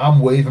I'm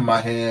waving my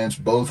hands,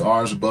 both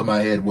arms above my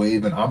head,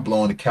 waving. I'm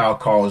blowing the cow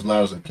call as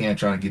loud as I can,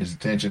 trying to get his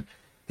attention.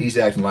 He's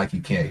acting like he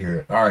can't hear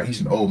it. All right,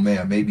 he's an old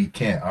man. Maybe he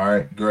can't. All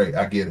right, great.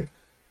 I get it.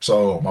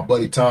 So my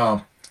buddy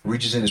Tom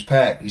reaches in his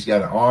pack. He's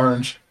got an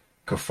orange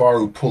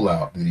Kafaru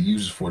pullout that he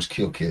uses for his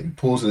kill kit. He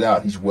pulls it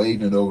out. He's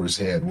waving it over his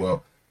head.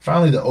 Well,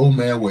 finally, the old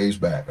man waves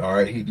back. All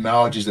right, he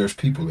acknowledges there's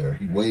people there.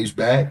 He waves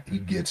back. He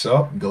gets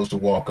up and goes to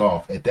walk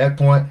off. At that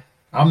point,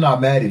 I'm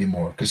not mad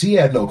anymore because he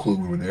had no clue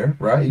we were there,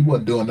 right? He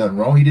wasn't doing nothing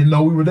wrong. He didn't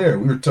know we were there.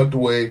 We were tucked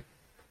away,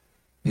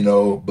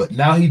 but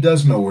now he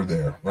does know we're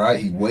there, right?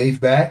 He waved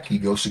back. He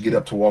goes to get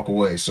up to walk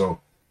away. So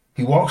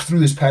he walks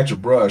through this patch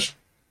of brush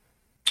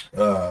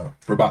for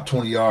about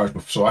 20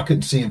 yards, so I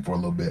couldn't see him for a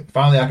little bit.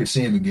 Finally, I could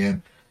see him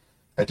again.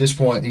 At this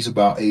point, he's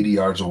about 80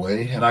 yards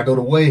away, and I go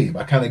to wave.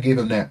 I kind of give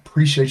him that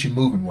appreciate you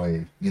moving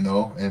wave,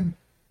 and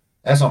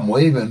as I'm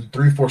waving,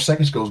 3 or 4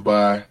 seconds goes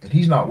by, and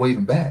he's not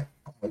waving back.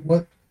 I'm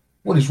like,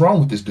 what is wrong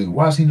with this dude?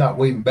 Why is he not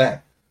waving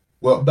back?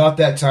 Well, about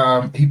that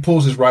time, he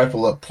pulls his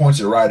rifle up, points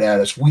it right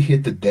at us. We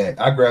hit the deck.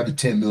 I grab the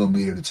 10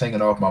 millimeter that's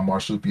hanging off my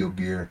marsupial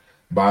gear,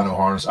 bino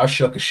harness. I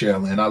shuck a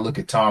shell in. I look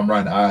at Tom right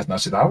in the eyes, and I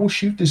said, I will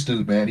shoot this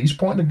dude, man. He's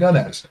pointing a gun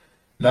at us.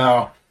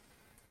 Now,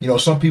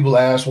 some people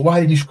ask, well,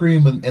 why didn't you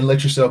scream and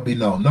let yourself be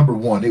known? Number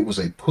one, it was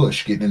a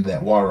push getting into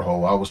that water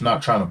hole. I was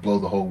not trying to blow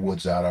the whole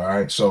woods out, all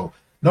right? So,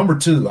 number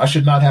two, I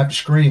should not have to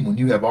scream when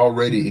you have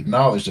already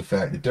acknowledged the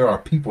fact that there are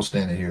people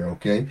standing here,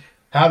 okay?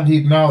 How did he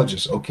acknowledge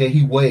us? Okay,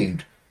 he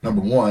waved,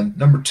 number one.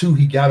 Number two,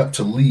 he got up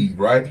to leave,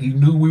 right? He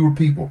knew we were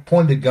people,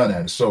 pointed a gun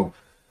at us. So,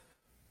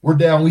 we're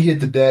down, we hit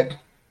the deck.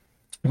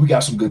 We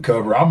got some good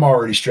cover. I'm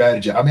already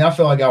strategizing. I mean, I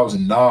felt like I was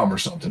in Nam or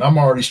something. I'm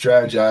already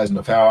strategizing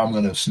of how I'm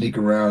going to sneak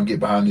around,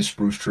 get behind this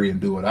spruce tree, and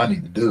do what I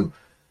need to do.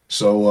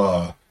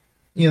 So,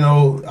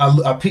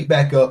 I peeked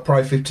back up.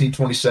 Probably 15,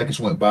 20 seconds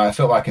went by. I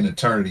felt like an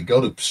eternity.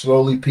 Go to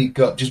slowly peek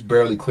up, just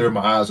barely clear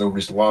my eyes over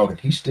this log, and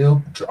he's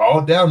still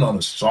all down on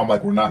us. So I'm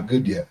like, we're not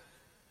good yet.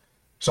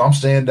 So I'm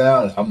staying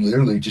down, and I'm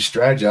literally just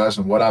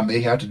strategizing what I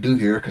may have to do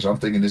here because I'm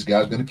thinking this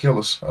guy's going to kill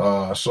us.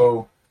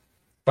 So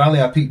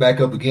finally, I peek back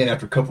up again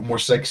after a couple more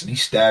seconds, and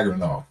he's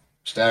staggering off.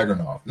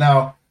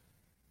 Now,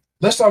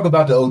 let's talk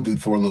about the old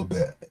dude for a little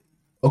bit.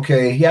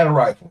 Okay, he had a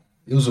rifle.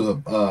 It was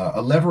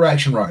a lever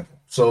action rifle.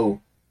 So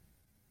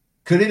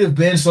Could it have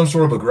been some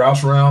sort of a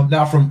grouse round?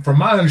 Now, from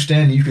my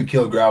understanding, you can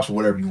kill a grouse with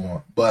whatever you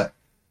want, but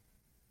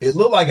it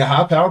looked like a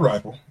high-powered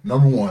rifle.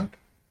 Number one.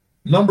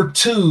 Number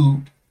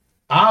two,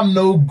 I'm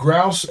no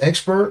grouse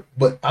expert,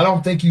 but I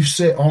don't think you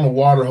sit on a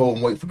water hole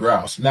and wait for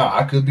grouse. Now,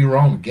 I could be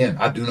wrong. Again,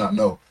 I do not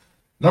know.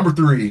 Number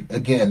three,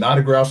 again, not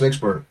a grouse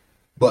expert,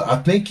 but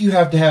I think you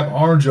have to have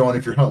arms on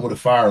if you're hunting with a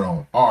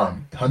firearm.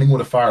 Hunting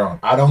with a firearm.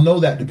 I don't know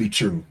that to be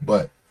true,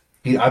 but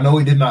I know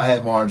he did not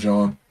have arms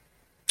on.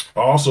 I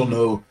also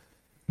know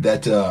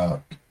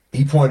that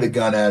he pointed a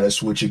gun at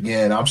us, which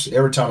again,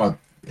 every time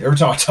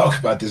I talk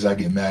about this, I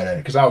get mad at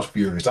it because I was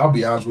furious. I'll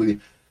be honest with you.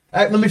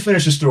 Let me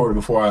finish the story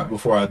before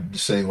I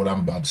say what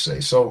I'm about to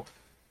say. So,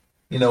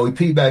 we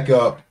peep back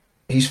up.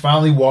 He's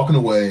finally walking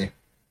away,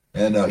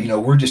 and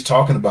we're just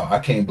talking about I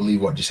can't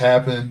believe what just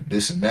happened,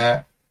 this and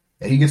that.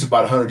 And he gets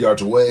about 100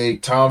 yards away.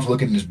 Tom's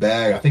looking in his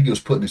bag. I think he was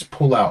putting his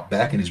pullout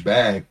back in his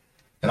bag,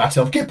 and I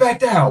tell him, "Get back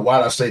down." Why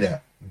did I say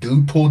that?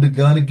 Dude pulled the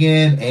gun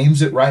again,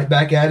 aims it right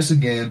back at us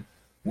again.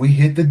 We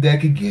hit the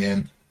deck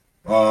again.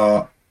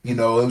 It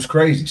was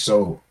crazy.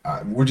 So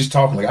we're just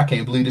talking like, I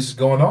can't believe this is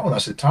going on. I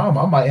said, Tom,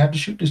 I might have to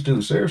shoot this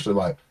dude. Seriously,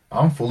 like,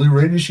 I'm fully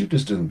ready to shoot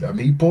this dude. I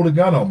mean, he pulled a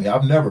gun on me.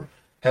 I've never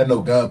had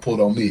no gun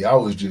pulled on me.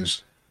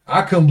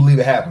 I couldn't believe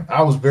it happened.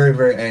 I was very,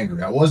 very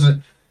angry. I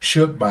wasn't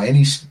shook by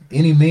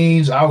any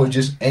means. I was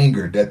just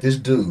angered that this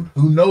dude,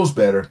 who knows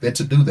better than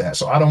to do that.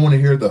 So I don't want to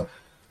hear it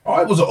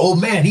was an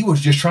old man. He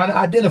was just trying to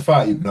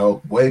identify you.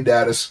 No, waved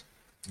at us,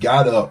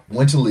 got up,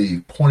 went to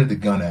leave, pointed the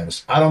gun at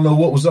us. I don't know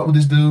what was up with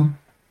this dude.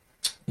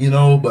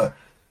 But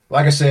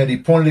like I said, he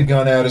pointed a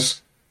gun at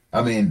us.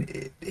 I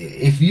mean,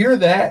 if you're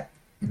that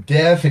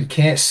deaf and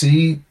can't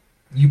see,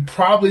 you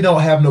probably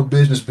don't have no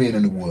business being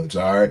in the woods,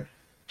 all right?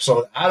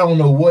 So I don't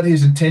know what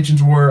his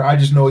intentions were. I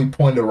just know he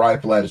pointed a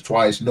rifle at us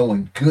twice,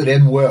 knowing good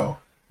and well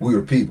we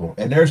were people.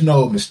 And there's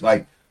no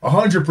mistake.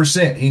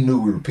 100% he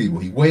knew we were people.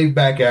 He waved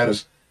back at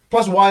us.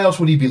 Plus, why else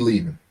would he be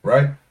leaving,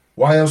 right?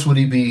 Why else would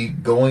he be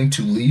going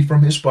to leave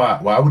from his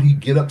spot? Why would he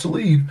get up to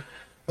leave?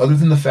 Other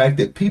than the fact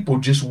that people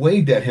just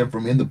waved at him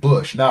from in the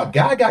bush. Now, a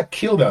guy got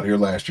killed out here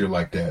last year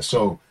like that.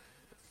 So,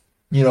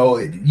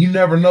 you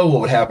never know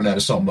what would happen out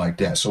of something like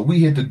that. So we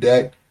hit the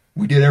deck.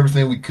 We did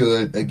everything we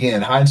could.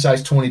 Again,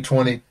 hindsight's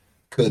 2020.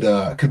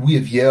 Could we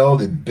have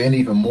yelled and been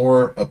even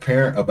more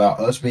apparent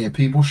about us being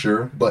people?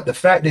 Sure. But the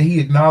fact that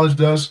he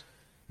acknowledged us,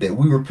 that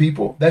we were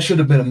people, that should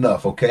have been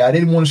enough, okay? I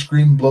didn't want to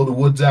scream and blow the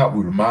woods out.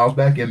 We were miles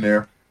back in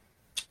there,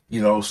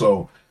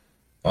 so...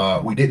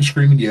 we didn't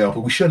scream and yell, but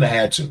we shouldn't have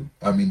had to.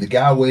 I mean, the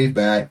guy waved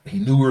back. He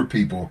knew we were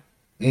people.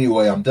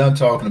 Anyway, I'm done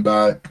talking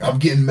about it. I'm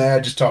getting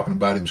mad just talking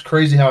about it. It was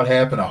crazy how it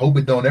happened. I hope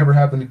it don't ever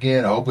happen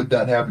again. I hope it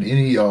doesn't happen to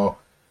any of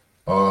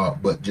y'all.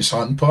 But just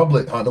hunting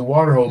public, hunting a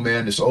water hole,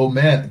 man. This old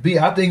man.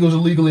 I think it was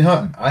illegally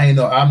hunting.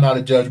 I'm not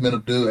a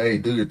judgmental dude. Hey,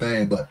 do your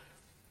thing. But,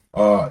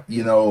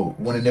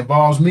 when it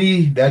involves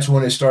me, that's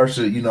when it starts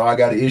to, I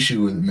got an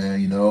issue with it,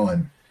 man,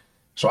 And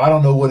so I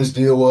don't know what his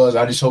deal was.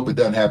 I just hope it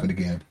doesn't happen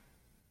again.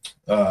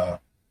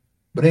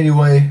 But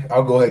anyway,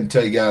 I'll go ahead and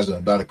tell you guys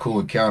about a cool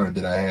encounter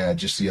that I had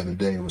just the other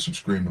day with some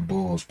screaming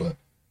bulls. But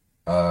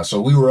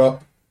so we were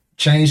up,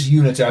 changed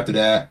units after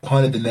that,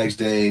 hunted the next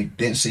day,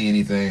 didn't see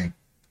anything.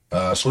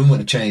 So we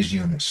went to change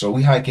units. So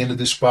we hike into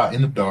this spot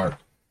in the dark,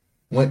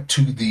 went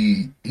to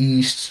the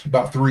east,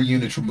 about 3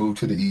 units removed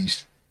to the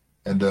east.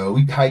 And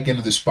we hike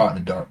into this spot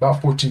in the dark,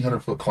 about 1,400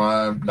 foot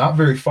climb. Not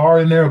very far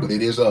in there, but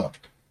it is up.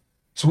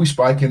 So we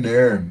spike in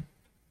there and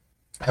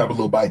have a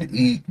little bite to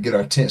eat, get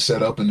our tent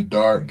set up in the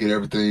dark, get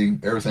everything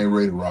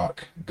ready to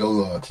rock.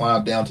 Go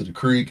climb down to the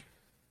creek,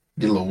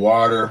 get a little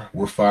water.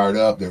 We're fired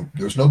up.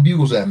 There's no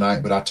bugles that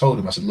night, but I told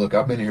him, I said, look,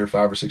 I've been in here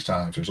 5 or 6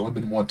 times. There's only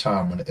been one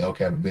time when the elk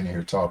haven't been in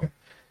here talking.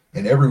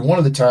 And every one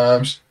of the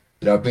times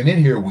that I've been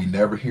in here, we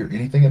never hear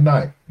anything at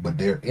night, but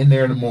they're in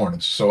there in the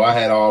mornings. So I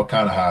had all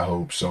kind of high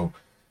hopes. So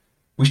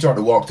we started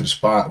to walk to the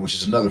spot, which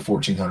is another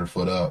 1,400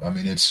 foot up. I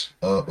mean, it's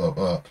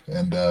up.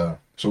 And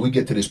so we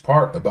get to this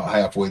part about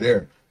halfway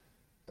there.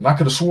 And I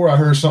could have swore I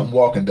heard something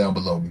walking down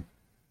below me.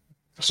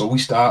 So we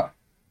stop,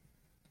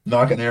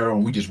 knock an arrow,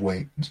 and we just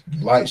wait.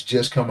 Lights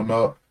just coming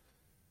up.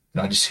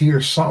 And I just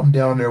hear something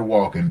down there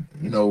walking.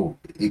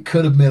 It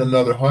could have been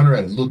another hunter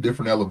at a little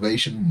different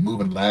elevation,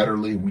 moving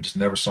laterally. We just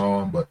never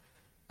saw him. But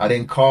I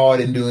didn't call. I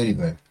didn't do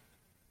anything.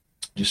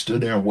 Just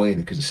stood there and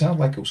waited because it sounded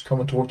like it was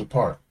coming towards the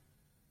park.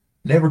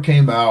 Never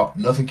came out.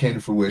 Nothing came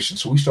to fruition.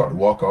 So we start to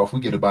walk off.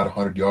 We get about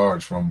 100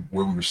 yards from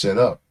where we were set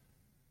up.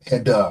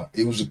 And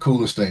it was the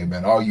coolest thing,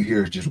 man. All you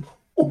hear is just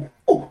ooh,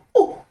 ooh,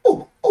 ooh,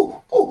 ooh,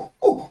 ooh, ooh,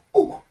 ooh,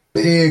 ooh.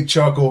 Big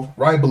chuckle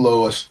right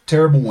below us.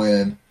 Terrible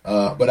wind.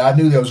 But I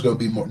knew there was going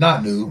to be more.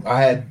 Not knew.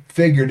 I had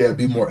figured there'd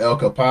be more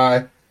elk up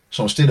high.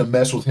 So instead of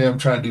mess with him,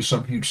 trying to do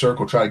some huge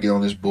circle, try to get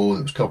on this bull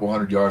that was a couple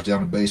hundred yards down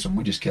the base, and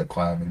we just kept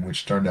climbing,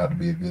 which turned out to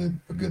be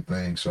a good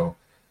thing. So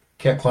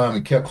kept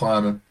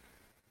climbing.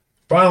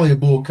 Finally, a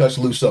bull cuts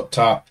loose up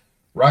top,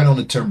 right on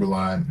the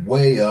timberline,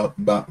 way up,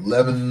 about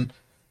 11.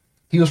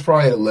 He was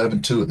probably at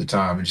 11.2 at the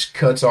time, and just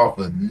cuts off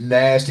a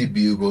nasty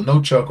bugle.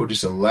 No chuckle,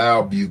 just a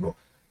loud bugle.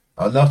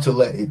 enough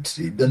to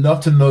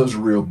enough to know it's a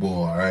real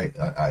bull. All right,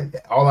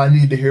 all I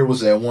needed to hear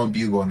was that one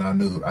bugle, and I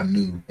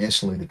knew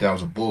instantly that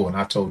was a bull. And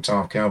I told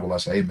Tom Campbell, I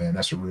said, "Hey man,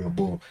 that's a real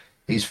bull."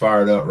 He's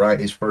fired up, right?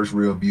 His first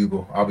real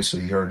bugle.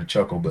 Obviously, he heard the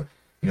chuckle, but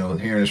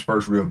hearing his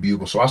first real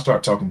bugle. So I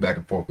start talking back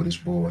and forth with this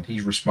bull, and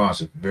he's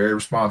responsive, very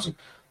responsive.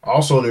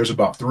 Also, there's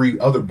about three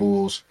other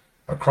bulls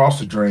across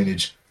the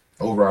drainage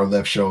over our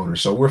left shoulder.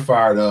 So we're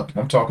fired up.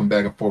 I'm talking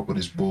back and forth with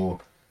this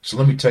bull. So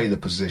let me tell you the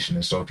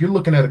positioning. So if you're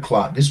looking at a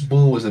clock, this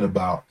bull was at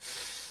about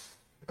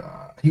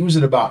he was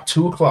at about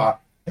 2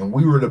 o'clock, and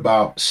we were at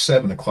about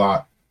 7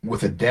 o'clock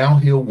with a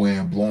downhill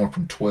wind blowing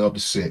from 12 to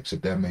 6,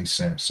 if that makes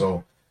sense.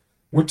 So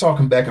we're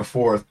talking back and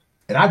forth,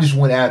 and I just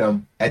went at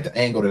him at the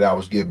angle that I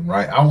was given,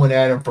 right? I went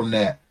at him from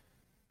that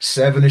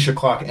 7-ish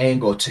o'clock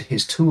angle to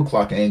his 2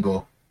 o'clock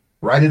angle,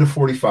 right at a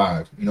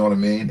 45. You know what I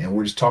mean? And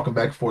we're just talking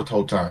back and forth the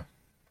whole time.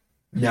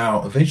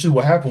 Now, eventually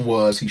what happened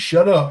was he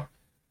shut up.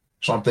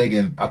 So I'm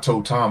thinking, I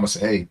told Tom, I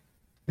said, hey,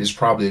 this is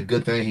probably a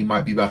good thing. He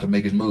might be about to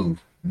make his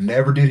move.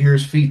 Never did hear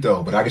his feet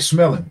though, but I could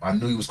smell him. I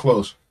knew he was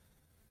close.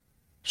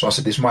 So I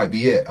said, this might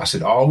be it. I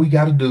said, all we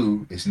got to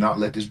do is not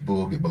let this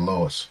bull get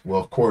below us.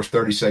 Well, of course,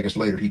 30 seconds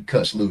later, he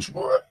cuts loose.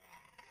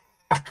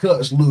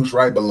 Cuts loose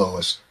right below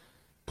us.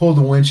 Pulled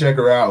the wind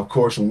checker out. Of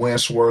course, the wind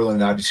swirling,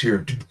 and I just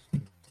hear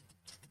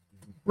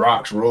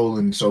rocks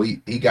rolling. So he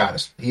got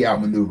us. He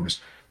outmaneuvered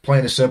us.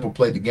 Plain and simple,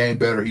 played the game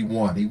better. He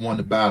won. He won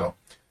the battle.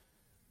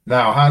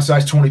 Now,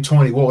 hindsight's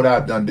 2020. What would I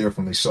have done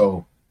differently?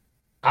 So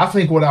I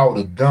think what I would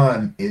have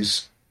done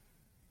is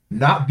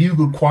not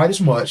bugled quite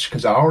as much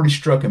because I already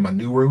struck him. I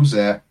knew where he was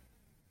at.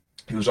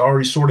 He was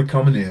already sort of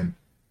coming in.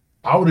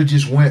 I would have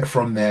just went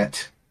from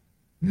that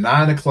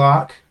 9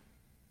 o'clock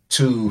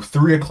to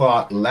 3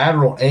 o'clock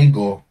lateral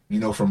angle,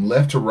 from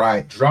left to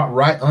right, dropped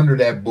right under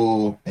that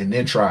bull, and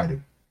then tried it.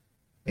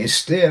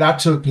 Instead, I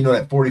took,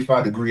 that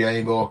 45-degree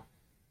angle.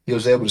 He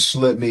was able to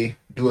slip me,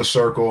 do a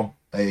circle,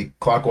 a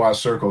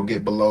clockwise circle,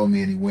 get below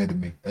me, and he winded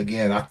me.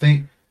 Again, I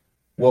think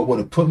what would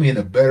have put me in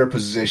a better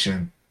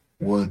position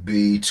would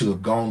be to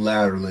have gone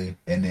laterally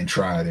and then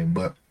tried him.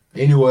 But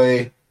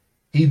anyway,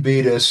 he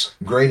beat us.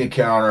 Great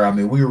encounter. I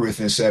mean, we were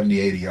within 70,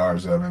 80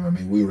 yards of him. I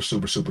mean, we were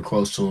super, super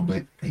close to him,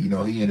 but,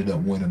 he ended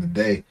up winning the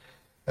day.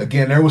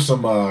 Again, there was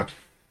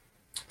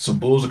some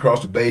bulls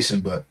across the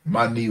basin, but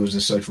my knee was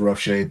in such rough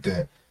shape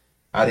that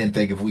I didn't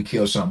think if we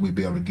killed something, we'd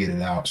be able to get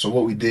it out. So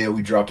what we did,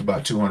 we dropped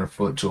about 200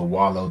 foot to a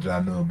wallow that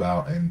I knew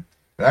about, and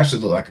it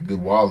actually looked like a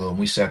good wallow, and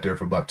we sat there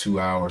for about 2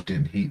 hours,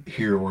 didn't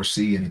hear or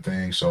see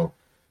anything. So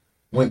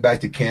went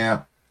back to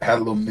camp, had a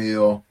little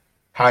meal,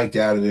 hiked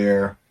out of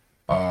there.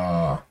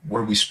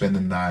 Where did we spend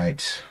the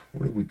night?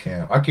 Where did we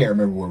camp? I can't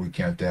remember where we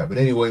camped at. But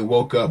anyway,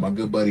 woke up. My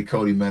good buddy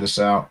Cody met us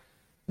out.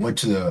 Went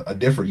to a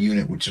different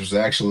unit, which was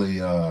actually...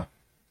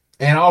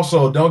 and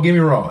also, don't get me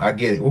wrong. I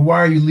get it. Well, why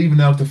are you leaving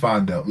elk to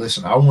find elk?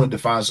 Listen, I wanted to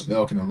find some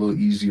elk in a little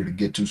easier to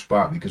get to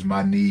spot because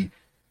my knee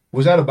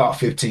was at about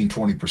 15,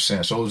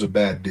 20%. So it was a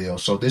bad deal.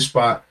 So this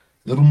spot,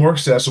 a little more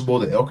accessible.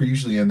 The elk are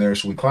usually in there.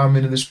 So we climb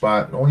into this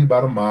spot, only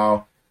about a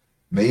mile.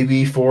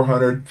 Maybe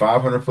 400,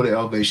 500 foot of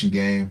elevation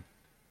gain.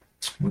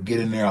 We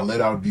get in there. I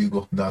let out a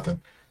bugle. Nothing.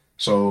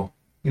 So,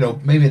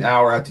 maybe an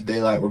hour after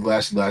daylight, we're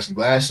glassing.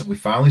 And we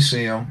finally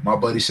see them. My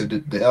buddy said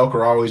the elk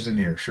are always in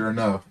here. Sure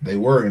enough, they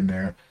were in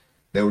there.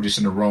 They were just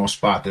in the wrong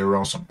spot. They were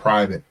on some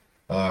private,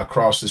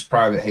 across this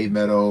private hay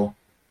meadow.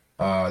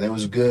 There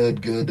was a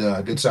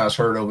good sized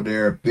herd over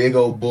there. Big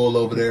old bull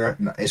over there.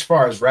 As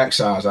far as rack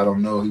size, I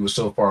don't know. He was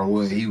so far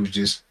away. He was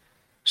just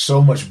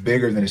so much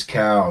bigger than his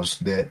cows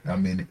that,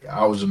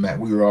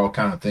 we were all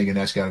kind of thinking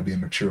that's got to be a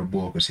mature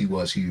bull because he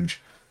was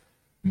huge.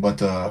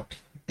 But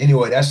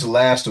anyway, that's the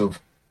last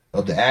of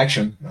the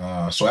action.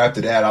 So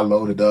after that, I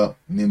loaded up,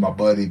 me and my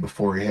buddy,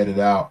 before he headed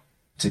out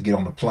to get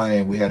on the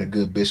plane. We had a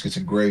good biscuits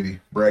and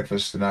gravy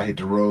breakfast, and I hit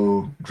the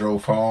road,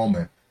 drove home,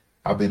 and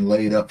I've been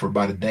laid up for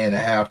about a day and a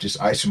half,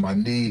 just icing my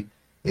knee.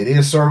 It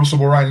is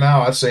serviceable right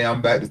now. I'd say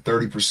I'm back to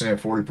 30%,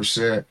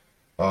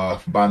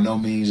 40%. By no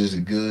means is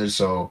it good,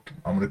 so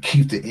I'm going to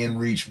keep the in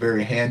reach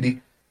very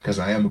handy because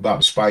I am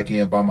about to spike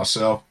in by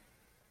myself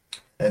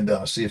and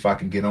see if I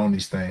can get on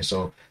these things.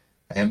 So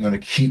I am going to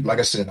keep, like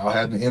I said, I'll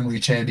have the in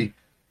reach handy,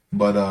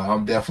 but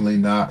I'm definitely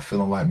not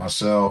feeling like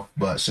myself.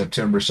 But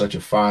September is such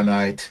a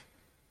finite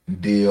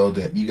deal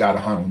that you got to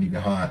hunt when you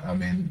can hunt. I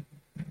mean,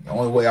 the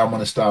only way I'm going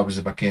to stop is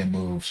if I can't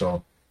move.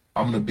 So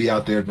I'm going to be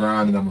out there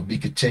grinding. I'm going to be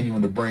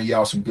continuing to bring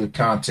y'all some good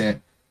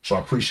content. So I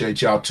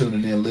appreciate y'all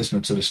tuning in,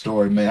 listening to the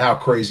story, man. How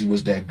crazy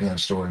was that gun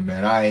story,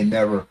 man? I ain't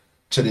never,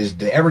 to this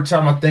day, every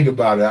time I think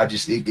about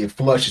it, it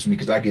flushes me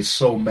because I get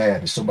so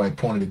mad that somebody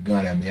pointed a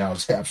gun at me. I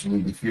was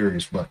absolutely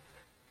furious, but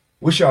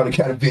wish y'all had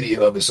got a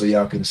video of it so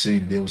y'all could have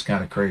seen it. It was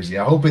kind of crazy.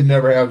 I hope it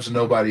never happens to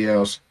nobody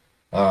else,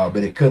 but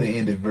it could have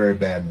ended very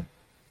badly.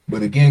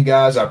 But again,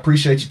 guys, I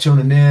appreciate you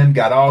tuning in.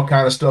 Got all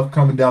kind of stuff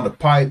coming down the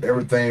pipe,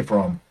 everything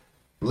from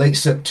late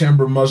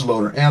September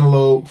muzzleloader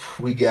antelope.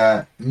 We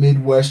got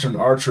Midwestern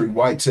archery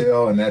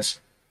whitetail, and that's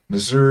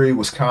Missouri,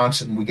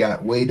 Wisconsin. We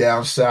got way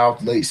down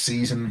south, late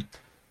season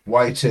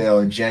whitetail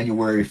in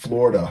January,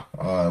 Florida.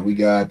 We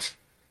got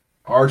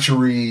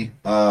archery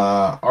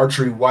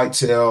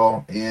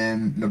whitetail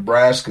in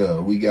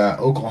Nebraska. We got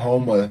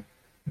Oklahoma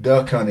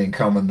duck hunting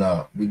coming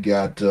up. We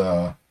got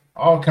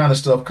all kind of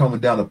stuff coming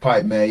down the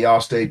pipe, man.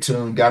 Y'all stay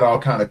tuned. Got all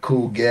kind of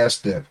cool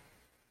guests that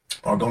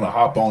are going to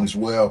hop on as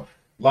well.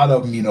 A lot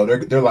of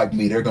them, they're like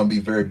me. They're going to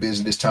be very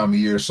busy this time of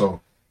year.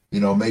 So,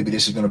 maybe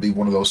this is going to be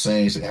one of those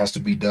things that has to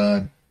be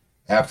done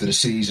after the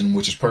season,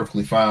 which is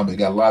perfectly fine. But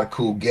got a lot of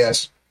cool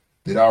guests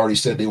that already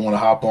said they want to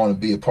hop on and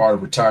be a part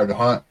of Retire to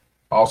Hunt.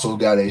 Also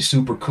got a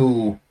super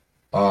cool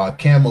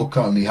camo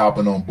company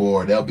hopping on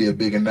board. There'll be a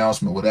big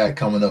announcement with that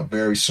coming up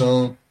very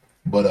soon.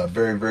 But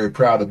very, very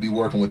proud to be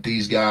working with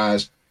these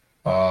guys.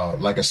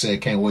 Like I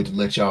said, can't wait to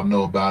let y'all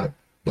know about it.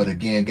 But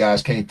again,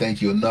 guys, can't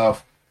thank you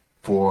enough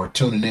for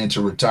tuning in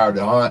to Retire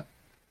to Hunt.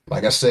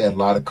 Like I said, a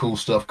lot of cool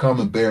stuff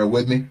coming. Bear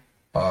with me.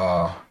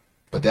 But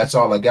that's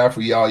all I got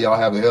for y'all. Y'all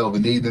have a hell of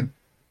an evening.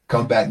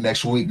 Come back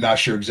next week. Not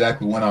sure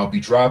exactly when I'll be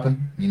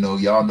dropping.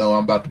 Y'all know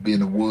I'm about to be in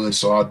the woods,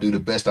 so I'll do the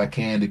best I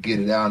can to get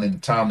it out in a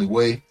timely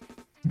way.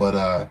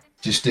 But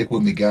just stick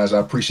with me, guys. I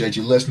appreciate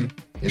you listening.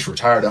 It's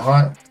Retire to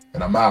Hunt,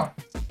 and I'm out.